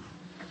amalach.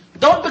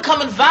 Don't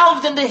become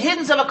involved in the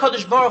hiddens of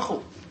HaKadosh Baruch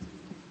Hu.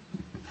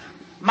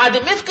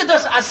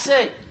 Madimifkadas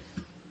asay.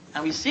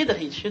 And we see that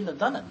he shouldn't have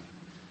done it.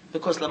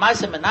 Because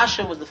Lamaisa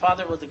Menashe was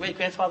the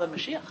great-grandfather of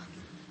Mashiach.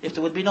 If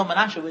there would be no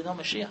Menashe, there would be no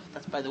Mashiach.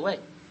 That's by the way.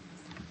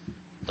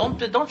 Don't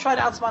try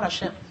to outsmart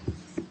Hashem.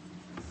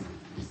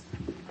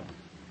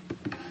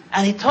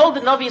 And he told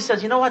the Navi, he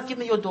says, you know what, give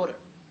me your daughter.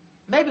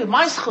 Maybe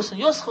my schus and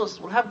your schus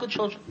will have good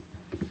children.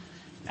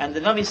 And the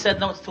Navi said,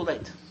 no, it's too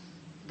late.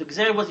 The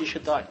Gzera was, you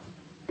should die.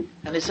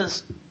 And he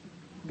says,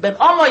 Ben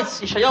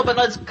Omoitz, Yishayahu ben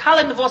Omoitz,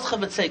 Kale Nevoscha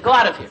v'tzei, go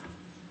out of here.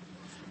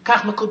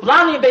 Kach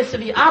mekublani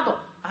beisavi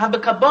Abba, ha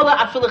bekabola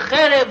afil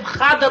cherev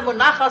chada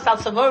munachas al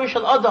savori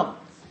shel Adam.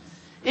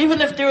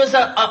 Even if there is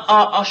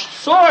a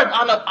sword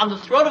on the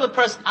throat of a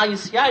person,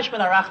 ayisyayish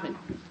ben arachmin.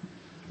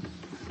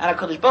 And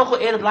HaKadosh Baruch Hu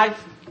added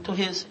life to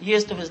his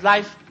years to his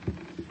life,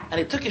 and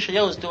he took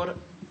Yeshayahu's daughter,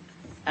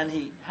 and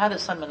he had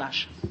his son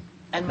Menashe.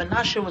 And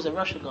Menashe was a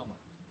Rosh Gomer.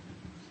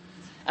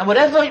 And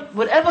whatever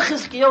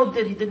Chizkiyahu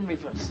did, he didn't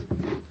reverse.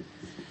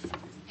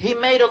 He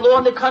made a law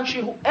in the country,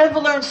 whoever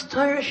learns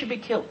Torah should be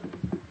killed.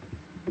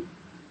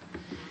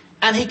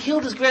 And he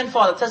killed his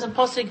grandfather. It says in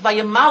Posik,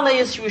 Vayemalei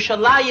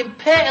Yerushalayim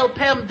pe el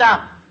pe'em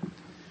dam.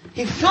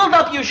 He filled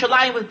up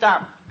Yerushalayim with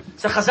dam.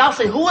 So Chazal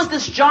say, who was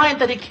this giant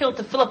that he killed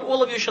to fill up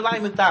all of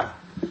Yerushalayim with dam?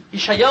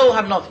 Yeshayahu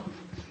HaNavi.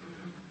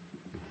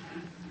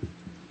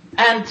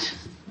 And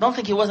don't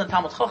think he wasn't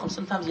Talmud Chacham.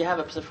 Sometimes you have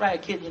a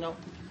Sefraya kid,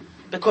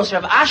 because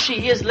Rav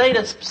Ashi years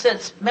later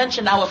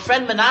mentioned our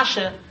friend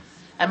Menashe,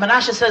 and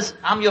Menashe says,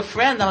 I'm your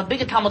friend, I'm a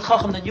bigger Talmud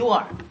Chacham than you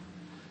are.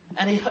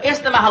 And he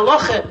asked him a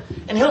halacha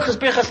in Hilchas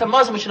Birchas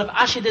HaMazon, which Rav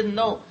Ashi didn't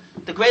know,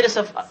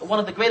 one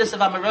of the greatest of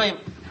Amoraim,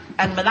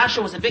 and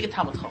Menashe was a bigger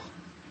Talmud Chacham.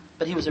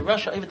 But he was a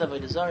Rosh Oived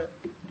Avodah Zarah.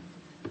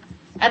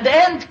 And the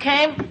end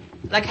came,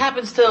 like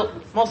happens to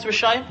most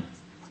Rishayim.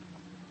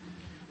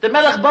 The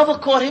Melech Bavel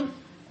caught him,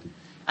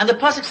 and the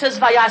pasuk says,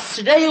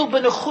 "Vayasrehu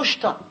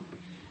b'nechushta,"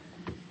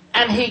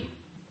 and he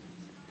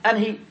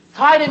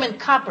tied him in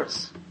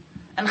coppers.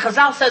 And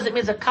Chazal says it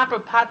means a copper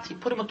pot. He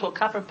put him into a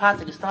copper pot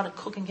and he started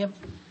cooking him,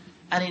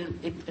 and he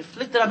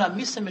inflicted on a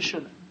misa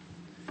mishuna.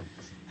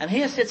 And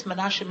here sits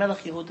Menashe Melech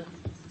Yehuda,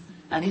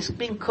 and he's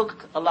being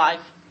cooked alive,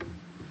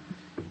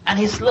 and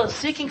he's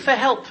seeking for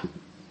help.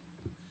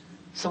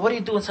 So what do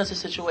you do in such a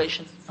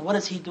situation? And what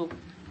does he do?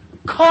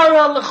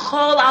 Would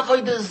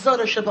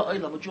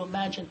you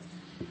imagine?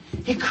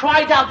 He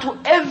cried out to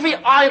every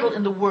idol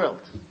in the world.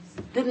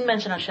 Didn't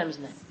mention Hashem's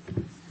name.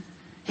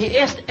 He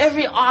asked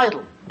every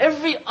idol,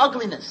 every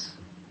ugliness,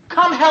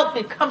 come help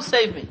me, come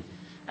save me.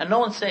 And no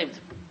one saved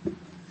him.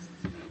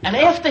 And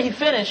after he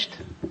finished,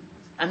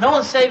 and no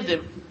one saved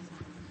him,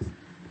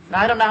 now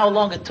I don't know how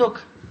long it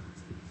took,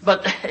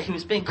 but it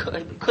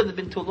couldn't have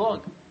been too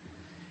long.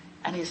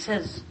 And he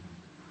says,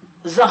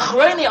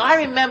 Zachreni,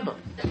 I remember.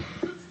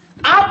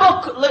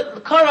 Abba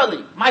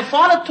Korali, my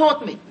father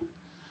taught me.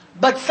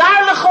 But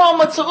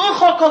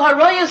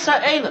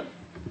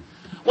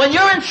when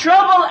you're in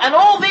trouble and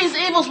all these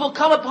evils will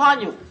come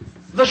upon you,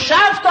 do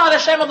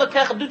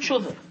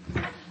tshuva.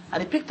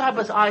 And he picked up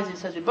his eyes and he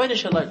says,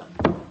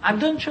 I'm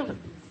doing tshuva.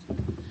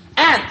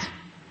 And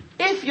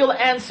if you'll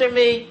answer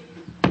me,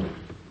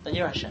 then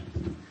you're Hashem.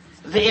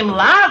 V'im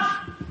lav,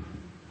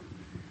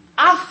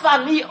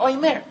 afani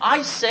oimer,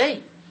 I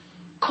say,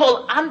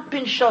 kol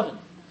anpin shovin.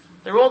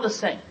 They're all the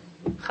same.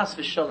 Chas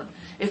v'sholem.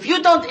 If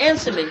you don't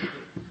answer me,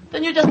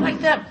 then you're just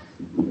like them.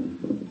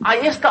 I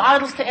asked the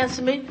idols to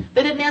answer me.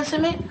 They didn't answer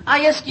me.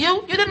 I asked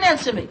you. You didn't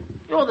answer me.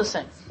 You're all the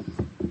same.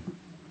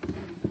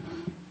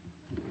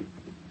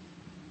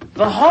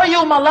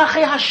 V'hoyu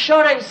malachi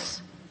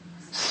hashores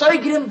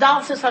soigrim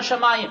dalsis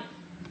hashamayim.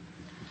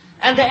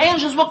 And the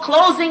angels were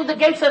closing the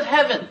gates of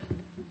heaven.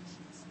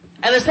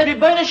 And they said,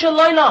 Ribono shel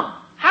olam,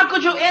 how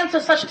could you answer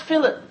such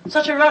tefillah,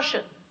 such a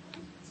Russia?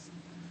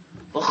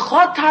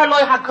 V'chotar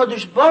loy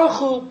HaKadosh Baruch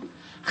Hu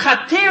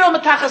chatiro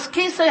metachas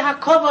kisei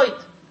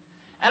hakovod.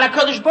 And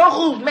HaKadosh Baruch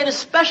Hu made a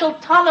special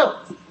tunnel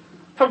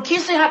from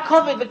kisei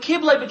hakovod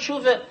v'kiblei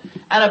b'tshuva,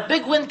 and a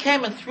big wind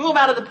came and threw him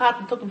out of the pot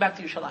and took him back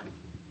to Yerushalayim.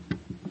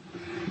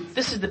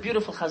 This is the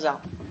beautiful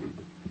Chazal.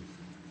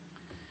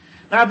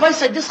 Now Rabbi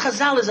said this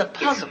Chazal is a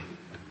puzzle.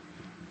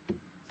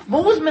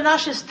 What was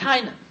Menashe's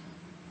taina?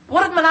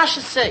 What did Menashe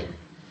say?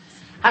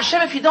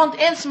 Hashem, if you don't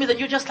answer me, then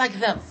you're just like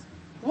them.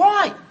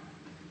 Why?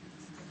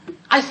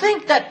 I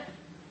think that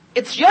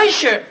it's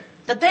Yosher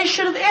that they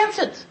should have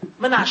answered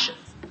Menashe.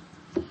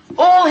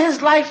 All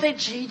his life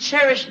he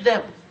cherished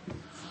them.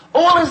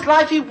 All his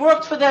life he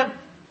worked for them.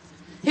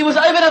 He was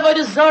Oved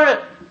Avodah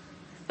Zarah.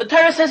 The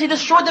Torah says he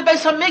destroyed the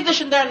Beis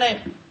HaMikdash in their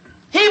name.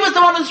 He was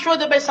the one who destroyed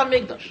the Beis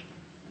HaMikdash.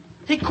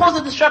 He caused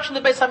the destruction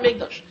of the Beis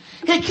HaMikdash.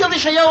 He killed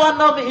Yeshayahu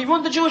HaNavi. He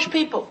ruined the Jewish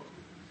people.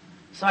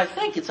 So I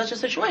think in such a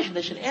situation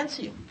they should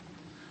answer you.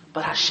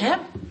 But Hashem?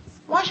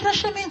 Why should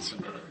Hashem answer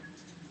you?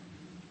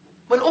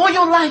 When all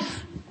your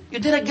life you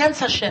did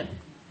against Hashem,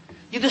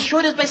 you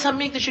destroyed his Beis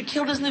HaMikdash, you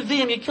killed his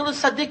Nevi'im, you killed his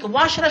Tzaddikim,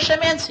 why should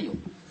Hashem answer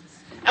you?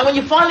 And when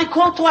you finally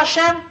called to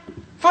Hashem,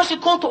 first you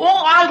called to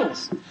all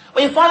idols.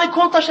 When you finally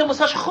called to Hashem with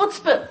such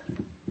chutzpah,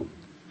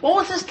 what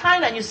was his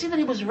taina? And you see that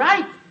he was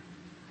right.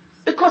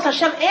 Because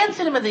Hashem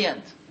answered him in the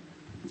end.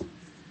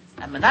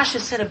 And Menashe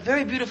said a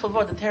very beautiful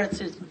word. The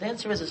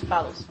answer is as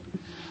follows.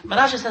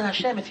 Menashe said,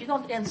 Hashem, if you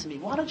don't answer me,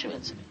 why don't you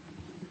answer me?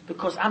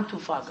 Because I'm too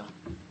far gone.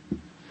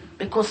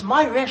 Because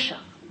my resha,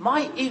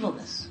 my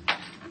evilness,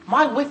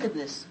 my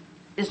wickedness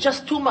is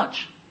just too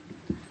much.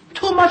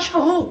 Too much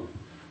for who?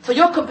 For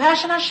your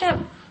compassion,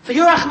 Hashem. For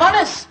your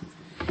Rahmanis.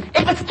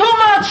 If it's too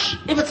much,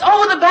 if it's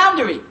over the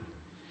boundary,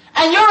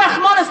 and your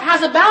Rahmanis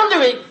has a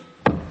boundary,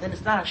 then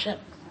it's not Hashem.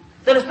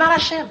 Then it's not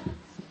Hashem.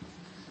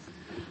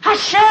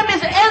 Hashem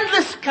is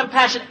endless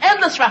compassion,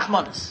 endless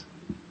Rahmanis.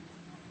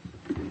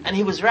 And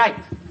he was right.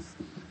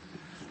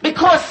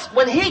 Because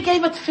when he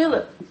gave a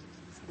tefillah,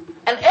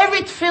 and every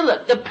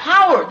tefillah, the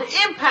power, the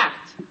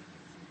impact,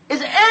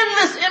 is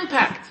endless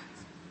impact.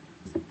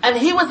 And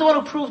he was the one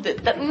who proved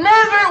it. That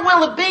never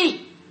will it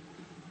be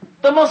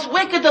the most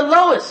wicked, the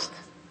lowest.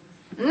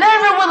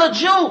 Never will a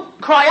Jew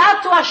cry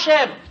out to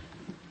Hashem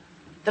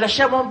that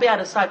Hashem won't be on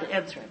his side to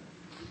answer him.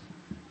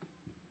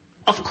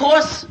 Of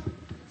course,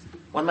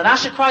 when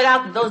Menashe cried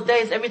out in those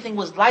days, everything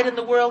was light in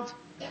the world.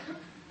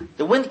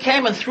 The wind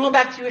came and threw him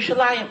back to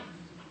Yerushalayim.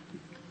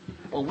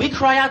 When we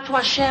cry out to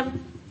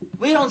Hashem,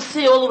 we don't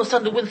see all of a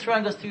sudden the wind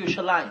throwing us to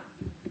Yerushalayim.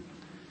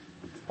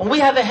 When we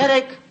have a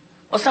headache,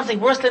 or something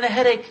worse than a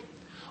headache,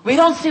 we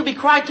don't see, we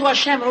cry to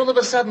Hashem and all of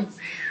a sudden,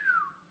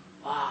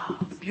 wow,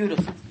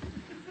 beautiful.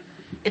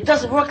 It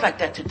doesn't work like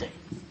that today.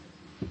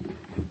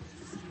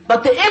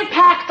 But the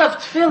impact of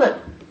tefillah,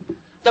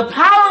 the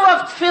power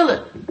of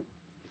tefillah,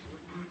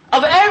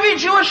 of every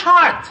Jewish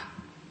heart,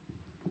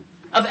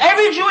 of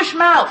every Jewish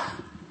mouth,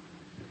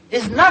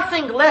 is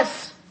nothing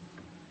less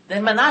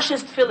than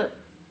Menashe's tefillah.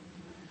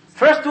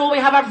 First of all, we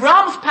have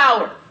Avram's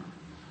power.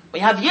 We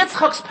have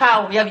Yitzchak's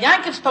power. We have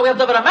Yankov's power. We have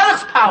David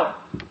HaMelech's power.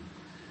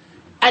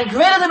 And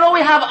greater than all,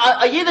 we have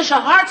a Yiddish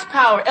heart's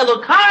power.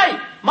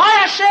 Elokai, my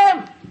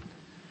Hashem.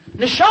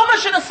 Neshama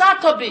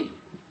shenasato bi.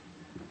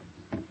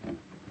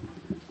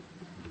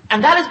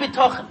 And that is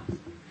bitochen.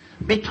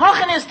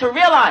 Bitochen is to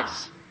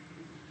realize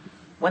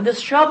when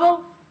there's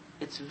trouble,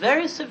 it's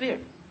very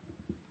severe.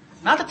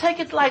 Not to take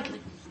it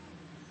lightly,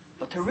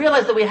 but to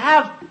realize that we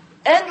have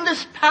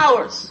endless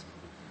powers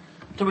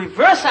to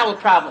reverse our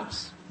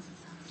problems.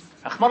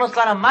 Rachmanos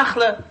lana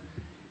machle,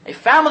 a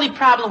family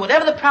problem,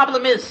 whatever the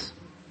problem is.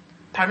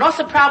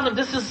 Parnasa problem,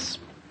 this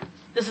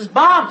is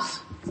bombs.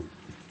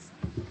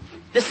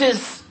 This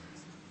is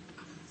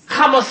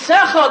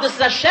chamosecha, this is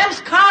Hashem's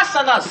kas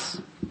on us.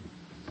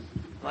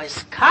 I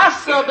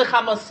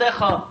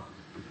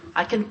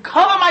can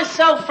cover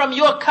myself from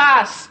your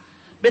kas.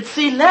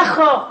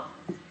 B'tzilecha,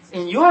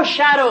 in your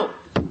shadow.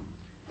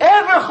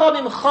 Evercho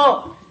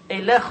mimcho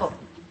eilecho.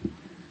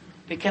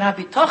 We can have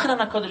bitochen on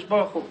HaKadosh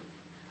Baruch Hu.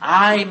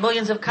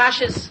 Millions of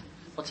kashas.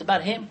 What's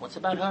about him? What's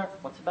about her?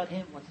 What's about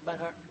him? What's about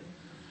her?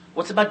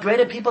 What's about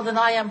greater people than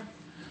I am?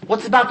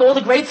 What's about all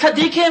the great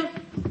tzaddikim?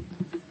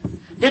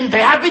 Didn't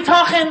they have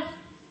bitochen?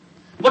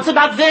 What's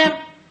about them?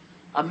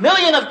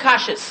 1,000,000 of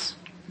kashas.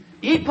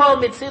 Yipol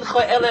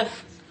mitzidcha elef.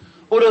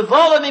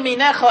 Urevola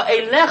miminecha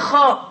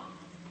eilecha.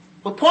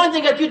 We're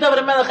pointing at you, David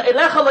HaMelech.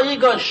 Eilecha lo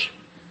yigosh.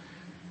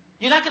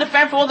 You're not going to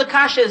fend for all the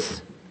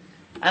kashas.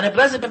 And a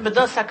blessed ben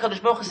Bedas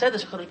HaKadosh Baruch Hu said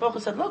this. HaKadosh Baruch Hu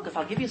said, look, if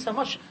I'll give you so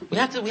much, we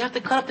have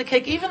to cut up the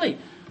cake evenly.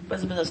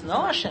 Blessed ben Bedas,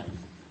 no Hashem.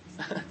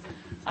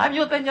 I'm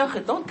your Ben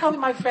Yochid. Don't tell me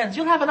my friends.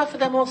 You'll have enough for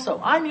them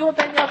also. I'm your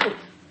Ben Yochid.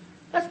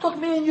 Let's talk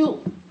me and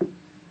you.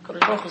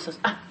 HaKadosh Baruch Hu says,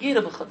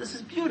 Yirabucha, this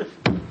is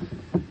beautiful.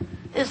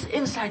 This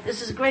insight,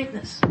 this is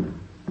greatness.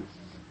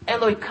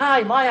 Eloi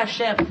Kai, my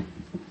Hashem.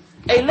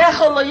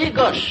 Eilecha lo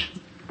yigosh.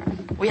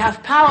 We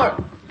have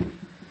power.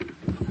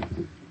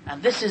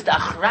 And this is the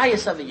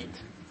achrayas of a Yid.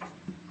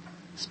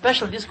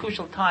 Especially in these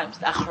crucial times,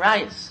 the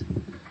achrayas.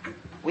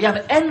 We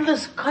have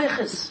endless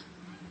koiches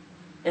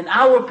in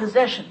our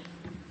possession.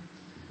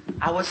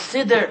 Our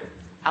siddur,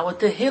 our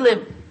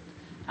tehillim,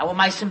 our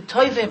maisim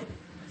tovim,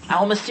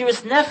 our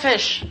mesiris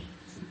nefesh,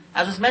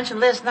 as was mentioned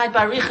last night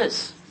by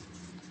Riches.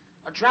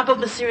 A drop of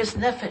mesiris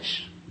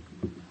nefesh.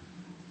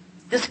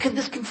 This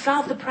can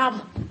solve the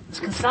problem. This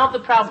can solve the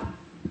problem.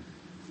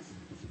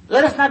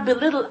 Let us not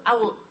belittle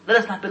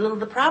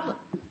the problem.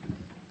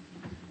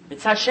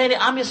 Mitzad Sheni,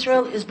 Am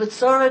Yisrael is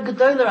B'tzorah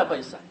Gedolah, Rabbi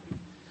Yisrael.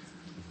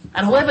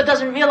 And whoever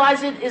doesn't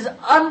realize it is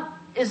I don't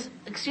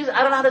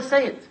know how to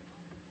say it.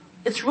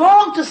 It's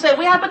wrong to say,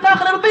 we have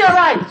B'tachon, it'll be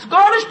alright. It's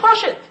garnish,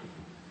 push it.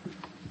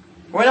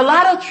 We're in a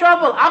lot of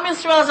trouble. Am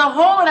Yisrael as a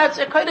whole and as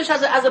a Kodesh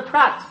as a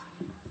prat.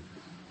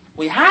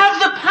 We have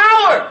the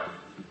power.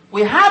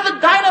 We have the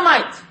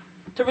dynamite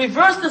to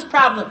reverse this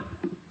problem.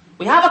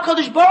 We have a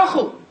Kodesh Baruch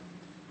Hu.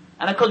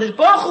 And a Kodesh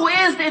Baruch Hu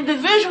is the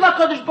individual of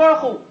Kodesh Baruch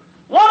Hu.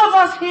 One of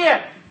us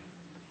here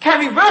can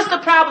reverse the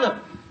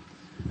problem.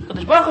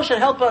 Kodesh Baruch Hu should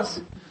help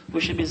us. We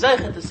should be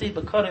zeicher to see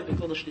B'koreh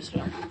B'Kodesh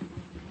Yisrael.